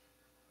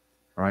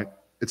 All right?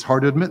 It's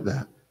hard to admit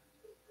that.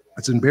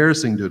 It's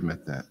embarrassing to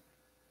admit that.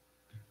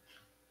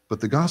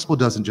 But the gospel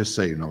doesn't just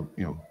say,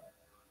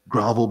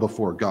 grovel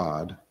before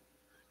God,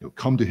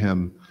 come to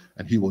him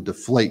and he will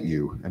deflate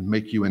you and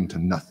make you into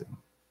nothing.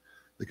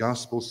 The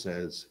gospel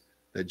says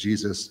that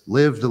Jesus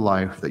lived a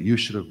life that you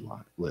should have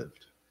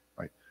lived,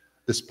 right?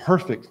 This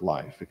perfect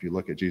life, if you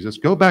look at Jesus,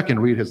 go back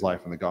and read his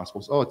life in the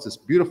Gospels. Oh, it's this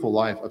beautiful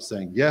life of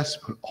saying yes,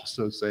 but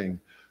also saying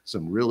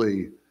some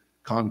really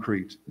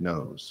concrete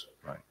no's,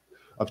 right?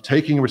 Of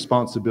taking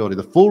responsibility,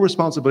 the full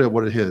responsibility of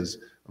what it is,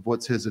 of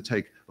what's his to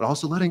take, but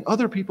also letting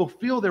other people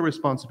feel their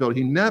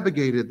responsibility. He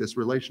navigated this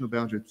relational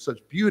boundary with such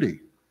beauty,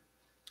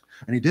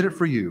 and he did it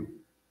for you,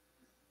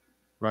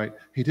 right?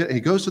 He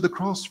goes to the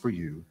cross for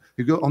you.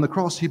 On the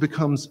cross, he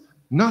becomes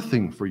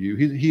nothing for you.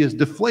 He is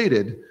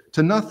deflated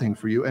to nothing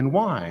for you. And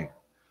why?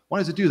 Why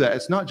does it do that?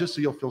 It's not just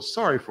so you'll feel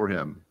sorry for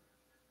him,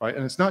 right?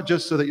 And it's not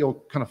just so that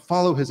you'll kind of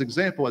follow his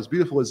example, as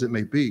beautiful as it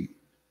may be.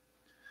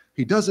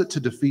 He does it to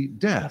defeat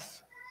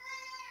death,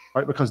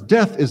 right? Because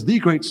death is the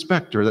great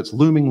specter that's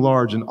looming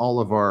large in all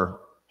of our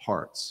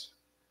hearts.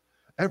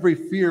 Every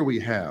fear we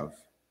have,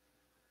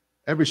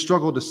 every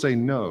struggle to say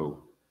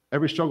no,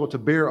 every struggle to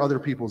bear other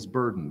people's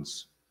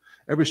burdens,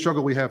 every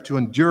struggle we have to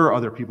endure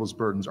other people's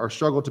burdens, our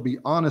struggle to be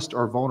honest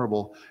or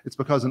vulnerable, it's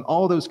because in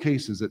all those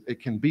cases, it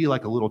can be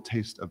like a little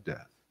taste of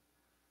death.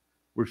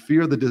 We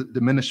fear the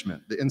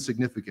diminishment, the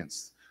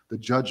insignificance, the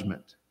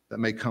judgment that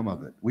may come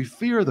of it. We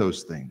fear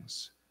those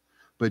things.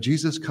 But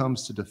Jesus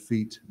comes to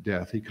defeat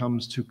death. He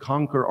comes to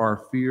conquer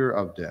our fear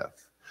of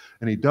death.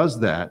 And he does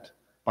that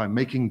by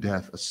making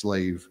death a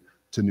slave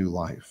to new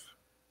life.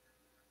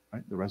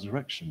 Right? The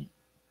resurrection.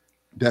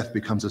 Death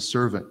becomes a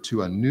servant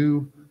to a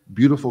new,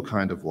 beautiful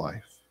kind of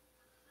life.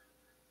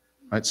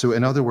 Right? So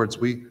in other words,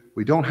 we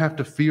don't have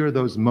to fear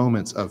those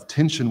moments of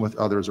tension with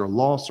others or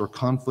loss or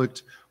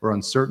conflict or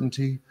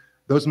uncertainty.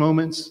 Those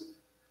moments,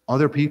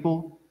 other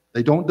people,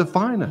 they don't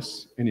define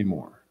us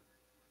anymore.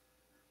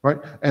 Right?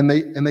 And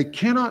they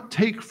cannot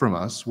take from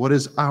us what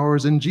is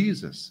ours in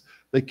Jesus.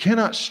 They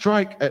cannot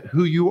strike at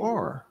who you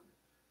are.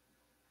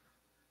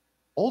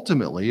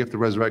 Ultimately, if the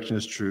resurrection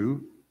is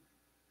true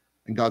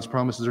and God's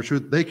promises are true,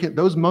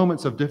 those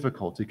moments of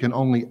difficulty can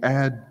only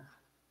add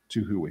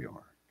to who we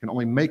are, can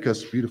only make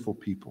us beautiful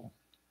people.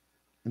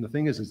 And the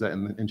thing is that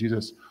in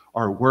Jesus,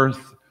 our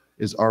worth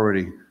is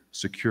already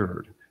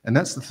secured. And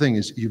that's the thing,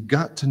 is you've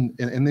got to,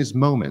 in these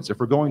moments, if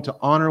we're going to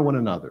honor one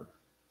another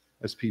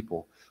as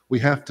people, we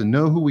have to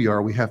know who we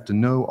are. We have to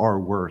know our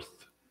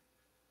worth.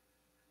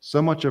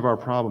 So much of our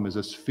problem is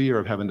this fear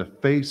of having to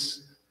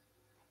face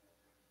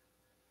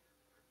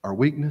our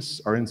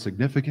weakness, our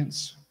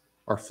insignificance,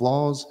 our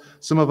flaws.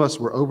 Some of us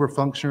were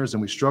overfunctioners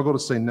and we struggle to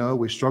say no.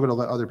 We struggle to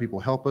let other people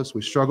help us.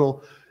 We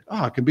struggle.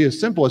 It can be as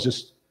simple as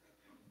just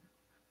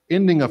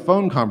ending a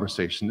phone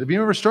conversation. Have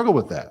you ever struggled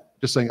with that?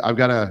 Just saying, I've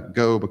got to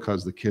go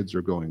because the kids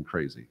are going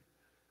crazy.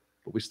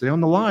 But we stay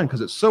on the line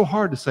because it's so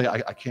hard to say,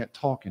 I can't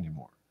talk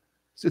anymore.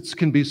 It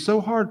can be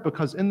so hard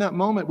because in that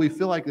moment we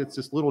feel like it's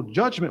this little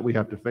judgment we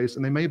have to face,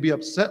 and they may be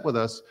upset with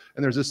us,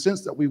 and there's a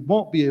sense that we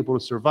won't be able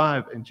to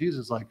survive. And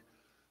Jesus is like,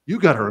 you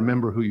got to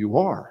remember who you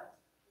are.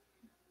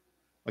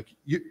 Like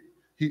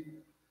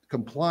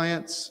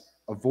compliance,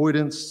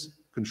 avoidance,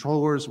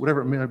 controllers,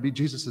 whatever it may be,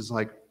 Jesus is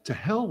like, to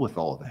hell with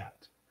all of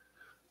that.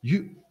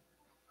 You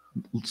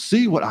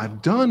see what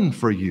I've done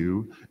for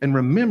you and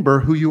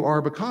remember who you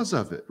are because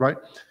of it, right?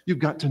 You've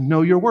got to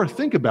know your worth.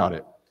 Think about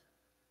it.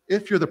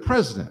 If you're the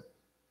president,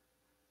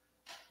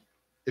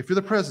 if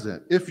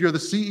you're the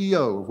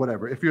CEO,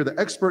 whatever, if you're the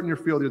expert in your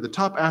field, you're the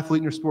top athlete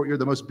in your sport, you're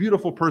the most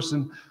beautiful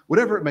person,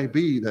 whatever it may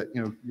be that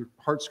your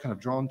heart's kind of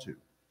drawn to.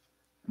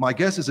 My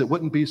guess is it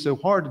wouldn't be so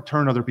hard to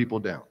turn other people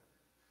down.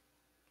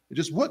 It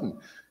just wouldn't.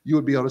 You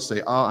would be able to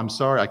say, I'm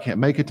sorry, I can't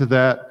make it to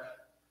that.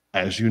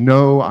 As you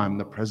know, I'm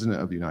the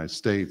president of the United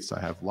States. I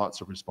have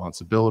lots of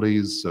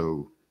responsibilities.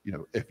 So,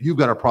 if you've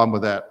got a problem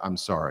with that, I'm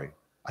sorry.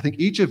 I think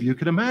each of you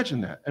could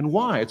imagine that. And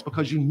why? It's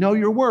because you know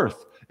your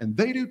worth, and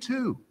they do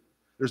too.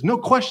 There's no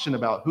question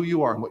about who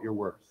you are and what you're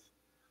worth.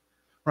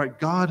 Right?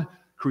 God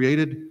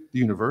created the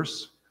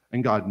universe,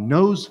 and God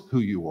knows who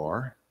you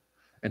are,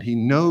 and he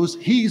knows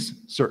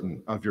he's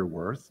certain of your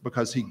worth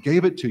because he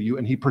gave it to you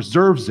and he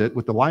preserves it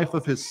with the life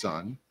of his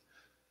son.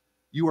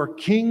 You are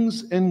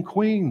kings and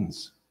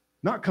queens,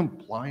 not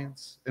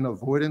compliance and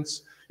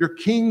avoidance. You're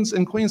kings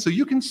and queens, so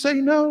you can say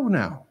no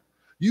now.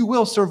 You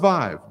will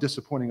survive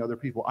disappointing other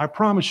people. I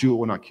promise you it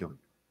will not kill you.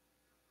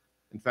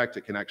 In fact,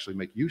 it can actually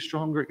make you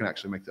stronger. It can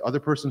actually make the other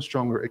person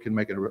stronger. It can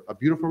make it a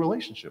beautiful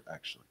relationship,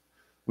 actually,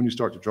 when you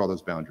start to draw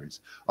those boundaries.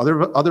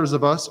 Others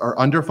of us are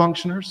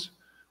under-functioners.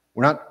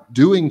 We're not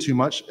doing too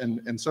much,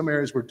 and in some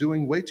areas we're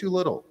doing way too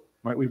little.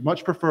 Right? We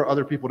much prefer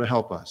other people to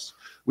help us.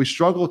 We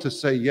struggle to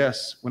say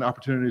yes when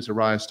opportunities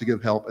arise to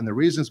give help, and the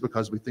reason is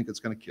because we think it's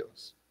going to kill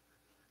us.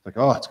 Like,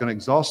 it's going to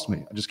exhaust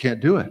me. I just can't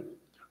do it.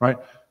 Right?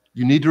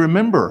 You need to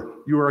remember,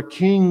 you are a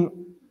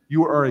king,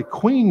 you are a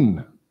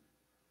queen.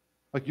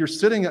 Like you're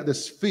sitting at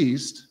this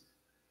feast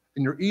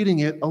and you're eating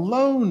it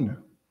alone.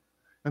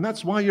 And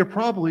that's why you're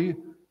probably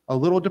a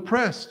little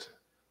depressed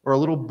or a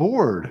little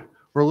bored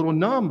or a little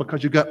numb,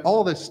 because you've got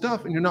all this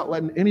stuff and you're not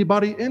letting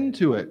anybody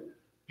into it.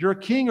 You're a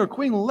king or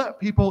queen, let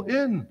people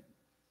in.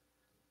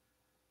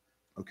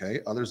 Okay,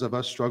 others of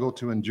us struggle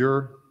to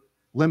endure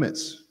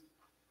limits,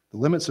 the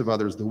limits of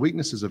others, the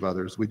weaknesses of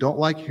others. We don't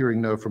like hearing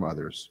no from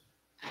others.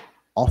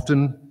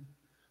 Often,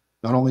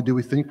 not only do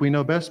we think we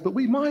know best, but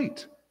we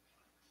might.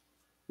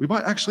 We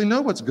might actually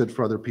know what's good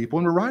for other people,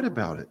 and we're right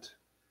about it.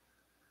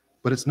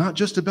 But it's not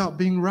just about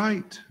being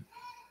right.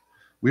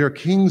 We are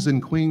kings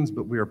and queens,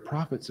 but we are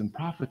prophets and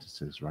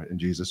prophetesses, right, in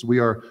Jesus. We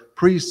are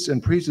priests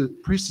and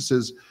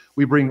priestesses.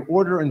 We bring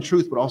order and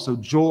truth, but also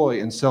joy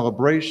and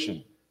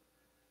celebration.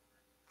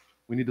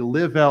 We need to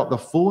live out the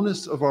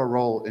fullness of our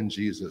role in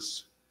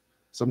Jesus.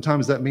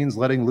 Sometimes that means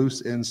letting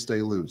loose ends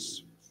stay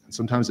loose. And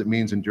sometimes it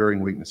means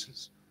enduring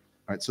weaknesses.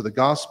 All right, so the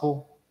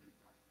gospel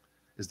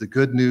is the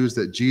good news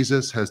that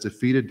Jesus has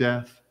defeated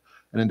death,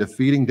 and in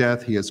defeating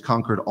death, he has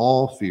conquered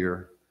all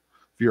fear.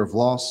 Fear of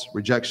loss,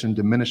 rejection,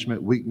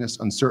 diminishment, weakness,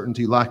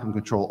 uncertainty, lack of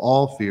control,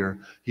 all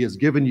fear. He has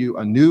given you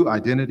a new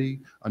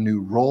identity, a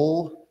new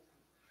role.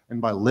 And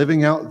by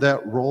living out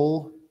that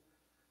role,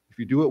 if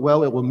you do it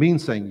well, it will mean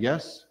saying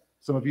yes.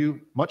 Some of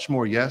you, much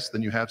more yes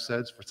than you have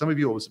said. For some of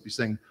you, it will be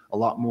saying a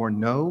lot more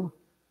no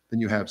than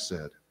you have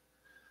said.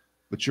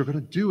 But you're going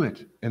to do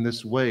it in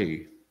this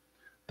way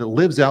that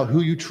lives out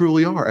who you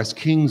truly are as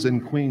kings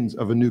and queens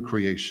of a new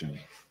creation.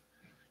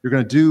 You're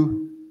going to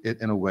do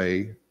it in a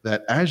way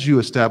that as you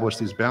establish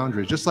these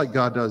boundaries, just like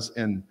God does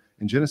in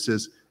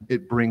Genesis,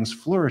 it brings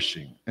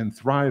flourishing and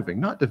thriving,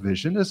 not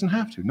division, it doesn't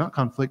have to, not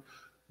conflict,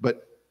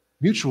 but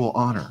mutual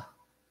honor,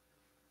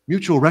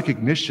 mutual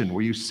recognition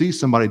where you see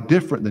somebody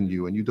different than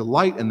you and you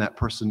delight in that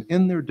person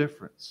in their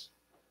difference.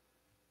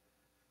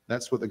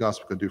 That's what the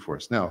gospel can do for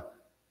us. Now,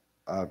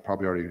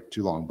 probably already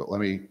too long, but let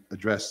me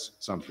address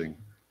something.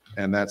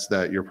 And that's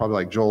that you're probably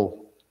like,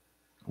 Joel,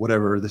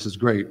 whatever, this is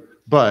great,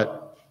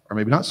 but, or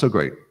maybe not so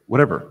great,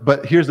 whatever.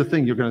 But here's the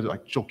thing, you're going to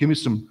like, Joel, give me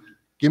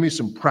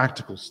some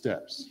practical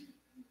steps,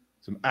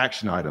 some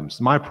action items.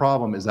 My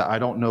problem is that I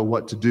don't know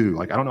what to do.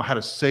 Like, I don't know how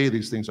to say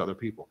these things to other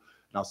people.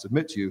 And I'll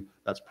submit to you,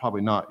 that's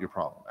probably not your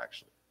problem,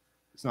 actually.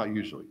 It's not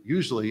usually.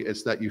 Usually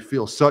it's that you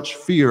feel such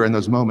fear in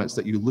those moments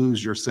that you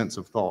lose your sense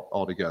of thought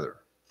altogether,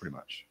 pretty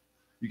much.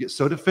 You get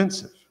so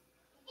defensive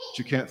that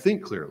you can't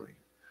think clearly.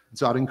 And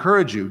so I'd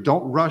encourage you,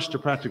 don't rush to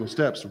practical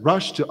steps.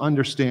 Rush to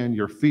understand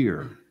your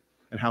fear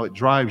and how it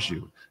drives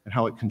you and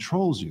how it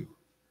controls you.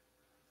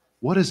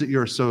 What is it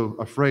you're so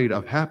afraid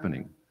of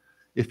happening?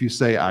 If you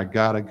say, I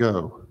gotta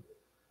go,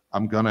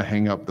 I'm gonna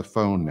hang up the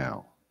phone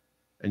now,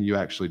 and you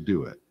actually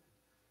do it.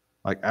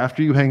 Like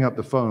after you hang up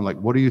the phone, like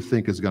what do you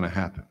think is gonna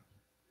happen?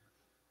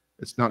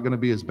 It's not gonna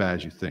be as bad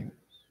as you think,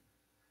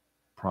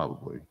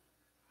 probably,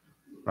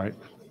 right?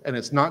 And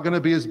it's not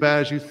gonna be as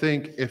bad as you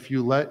think if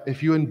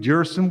you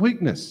endure some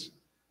weakness.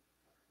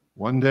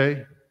 One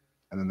day,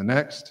 and then the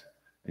next,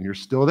 and you're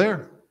still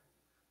there.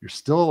 You're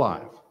still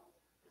alive.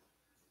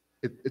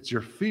 It's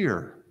your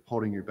fear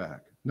holding you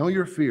back. Know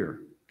your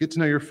fear. Get to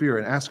know your fear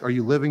and ask, are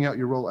you living out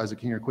your role as a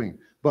king or queen?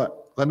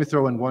 But let me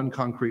throw in one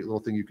concrete little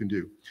thing you can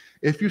do.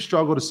 If you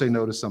struggle to say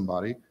no to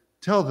somebody,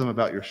 tell them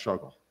about your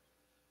struggle.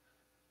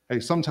 Hey,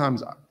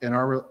 sometimes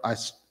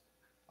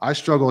I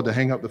struggle to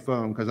hang up the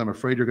phone because I'm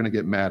afraid you're going to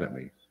get mad at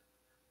me.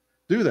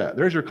 Do that.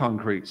 There's your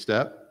concrete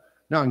step.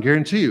 Now, I can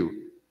guarantee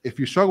you, if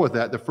you struggle with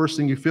that, the first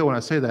thing you feel when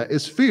I say that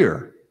is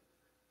fear.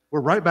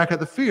 We're right back at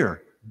the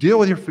fear. Deal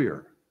with your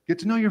fear. Get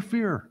to know your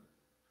fear.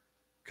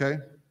 Okay?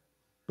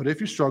 But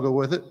if you struggle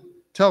with it,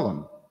 tell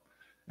them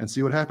and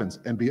see what happens.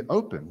 And be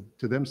open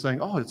to them saying,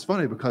 oh, it's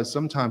funny because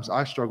sometimes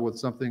I struggle with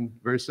something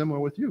very similar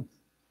with you.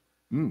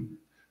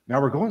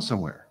 Now we're going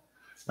somewhere.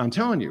 Now, I'm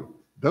telling you,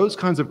 those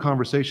kinds of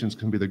conversations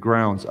can be the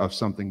grounds of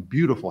something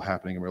beautiful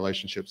happening in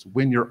relationships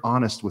when you're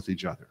honest with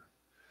each other.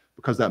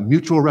 Because that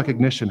mutual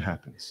recognition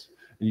happens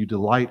and you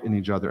delight in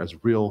each other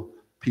as real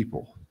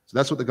people. So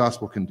that's what the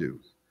gospel can do.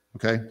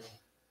 Okay?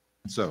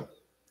 So,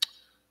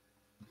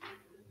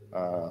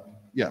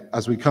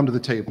 as we come to the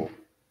table,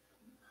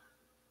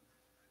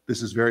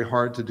 this is very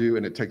hard to do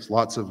and it takes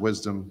lots of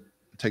wisdom.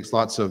 It takes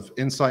lots of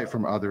insight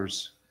from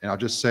others. And I'll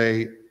just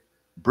say,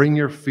 bring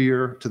your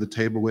fear to the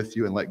table with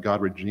you and let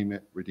God redeem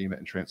it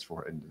and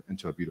transform it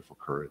into a beautiful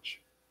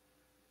courage.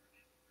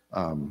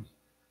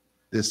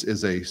 This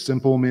is a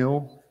simple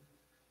meal,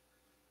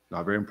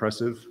 not very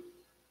impressive,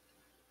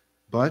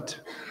 but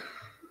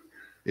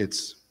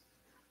it's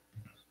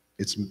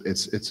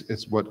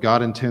what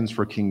God intends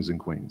for kings and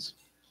queens.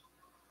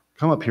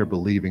 Come up here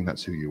believing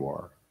that's who you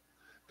are.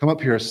 Come up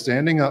here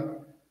standing up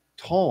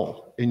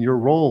tall in your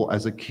role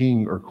as a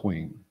king or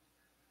queen.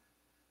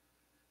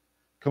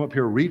 Come up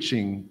here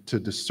reaching to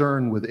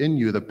discern within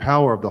you the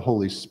power of the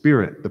Holy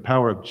Spirit, the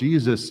power of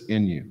Jesus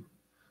in you,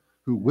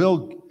 who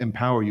will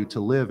empower you to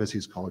live as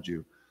he's called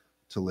you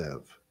to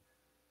live.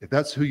 If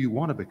that's who you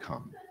want to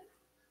become,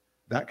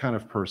 that kind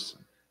of person,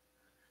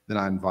 then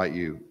I invite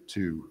you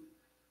to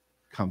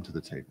come to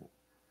the table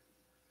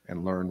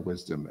and learn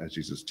wisdom as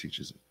Jesus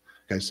teaches it.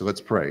 Okay, so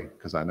let's pray,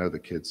 because I think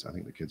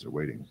the kids are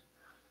waiting.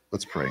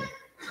 Let's pray.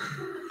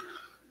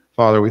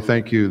 Father, we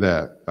thank you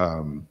that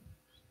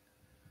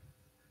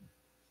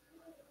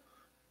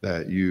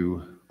that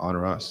you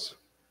honor us.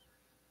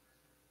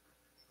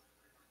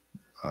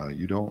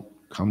 You don't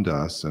come to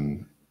us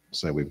and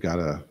say we've got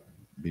to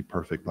be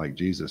perfect like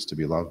Jesus to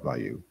be loved by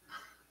you.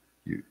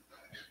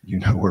 You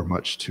know we're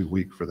much too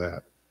weak for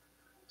that.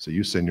 So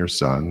you send your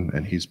son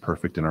and he's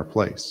perfect in our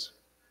place.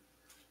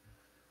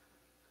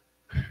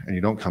 And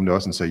you don't come to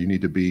us and say you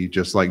need to be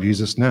just like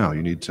Jesus now.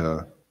 You need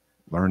to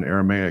learn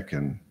Aramaic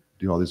and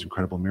do all these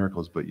incredible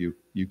miracles, but you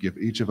give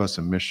each of us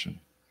a mission.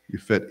 You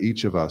fit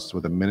each of us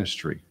with a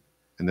ministry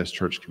in this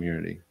church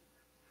community.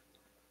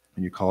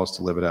 And you call us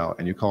to live it out,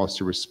 and you call us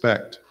to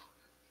respect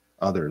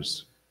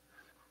others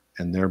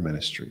and their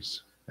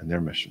ministries and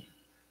their mission.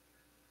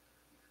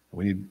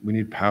 We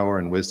need power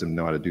and wisdom to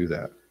know how to do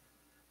that.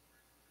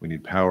 We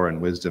need power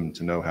and wisdom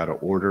to know how to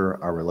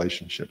order our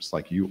relationships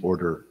like you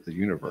order the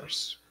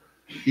universe,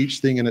 each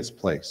thing in its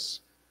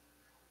place,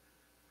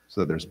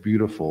 so that there's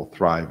beautiful,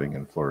 thriving,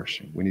 and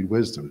flourishing. We need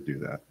wisdom to do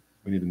that.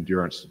 We need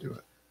endurance to do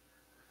it.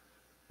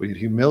 We need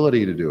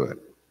humility to do it.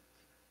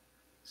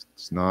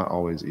 It's not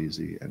always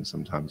easy and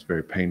sometimes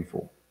very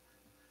painful.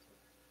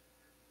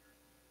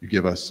 You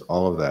give us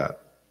all of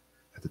that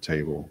at the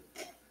table.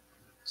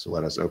 So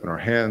let us open our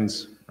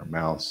hands, our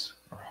mouths,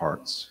 our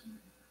hearts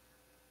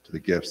to the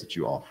gifts that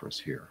you offer us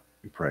here.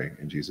 We pray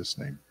in Jesus'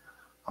 name.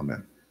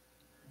 Amen.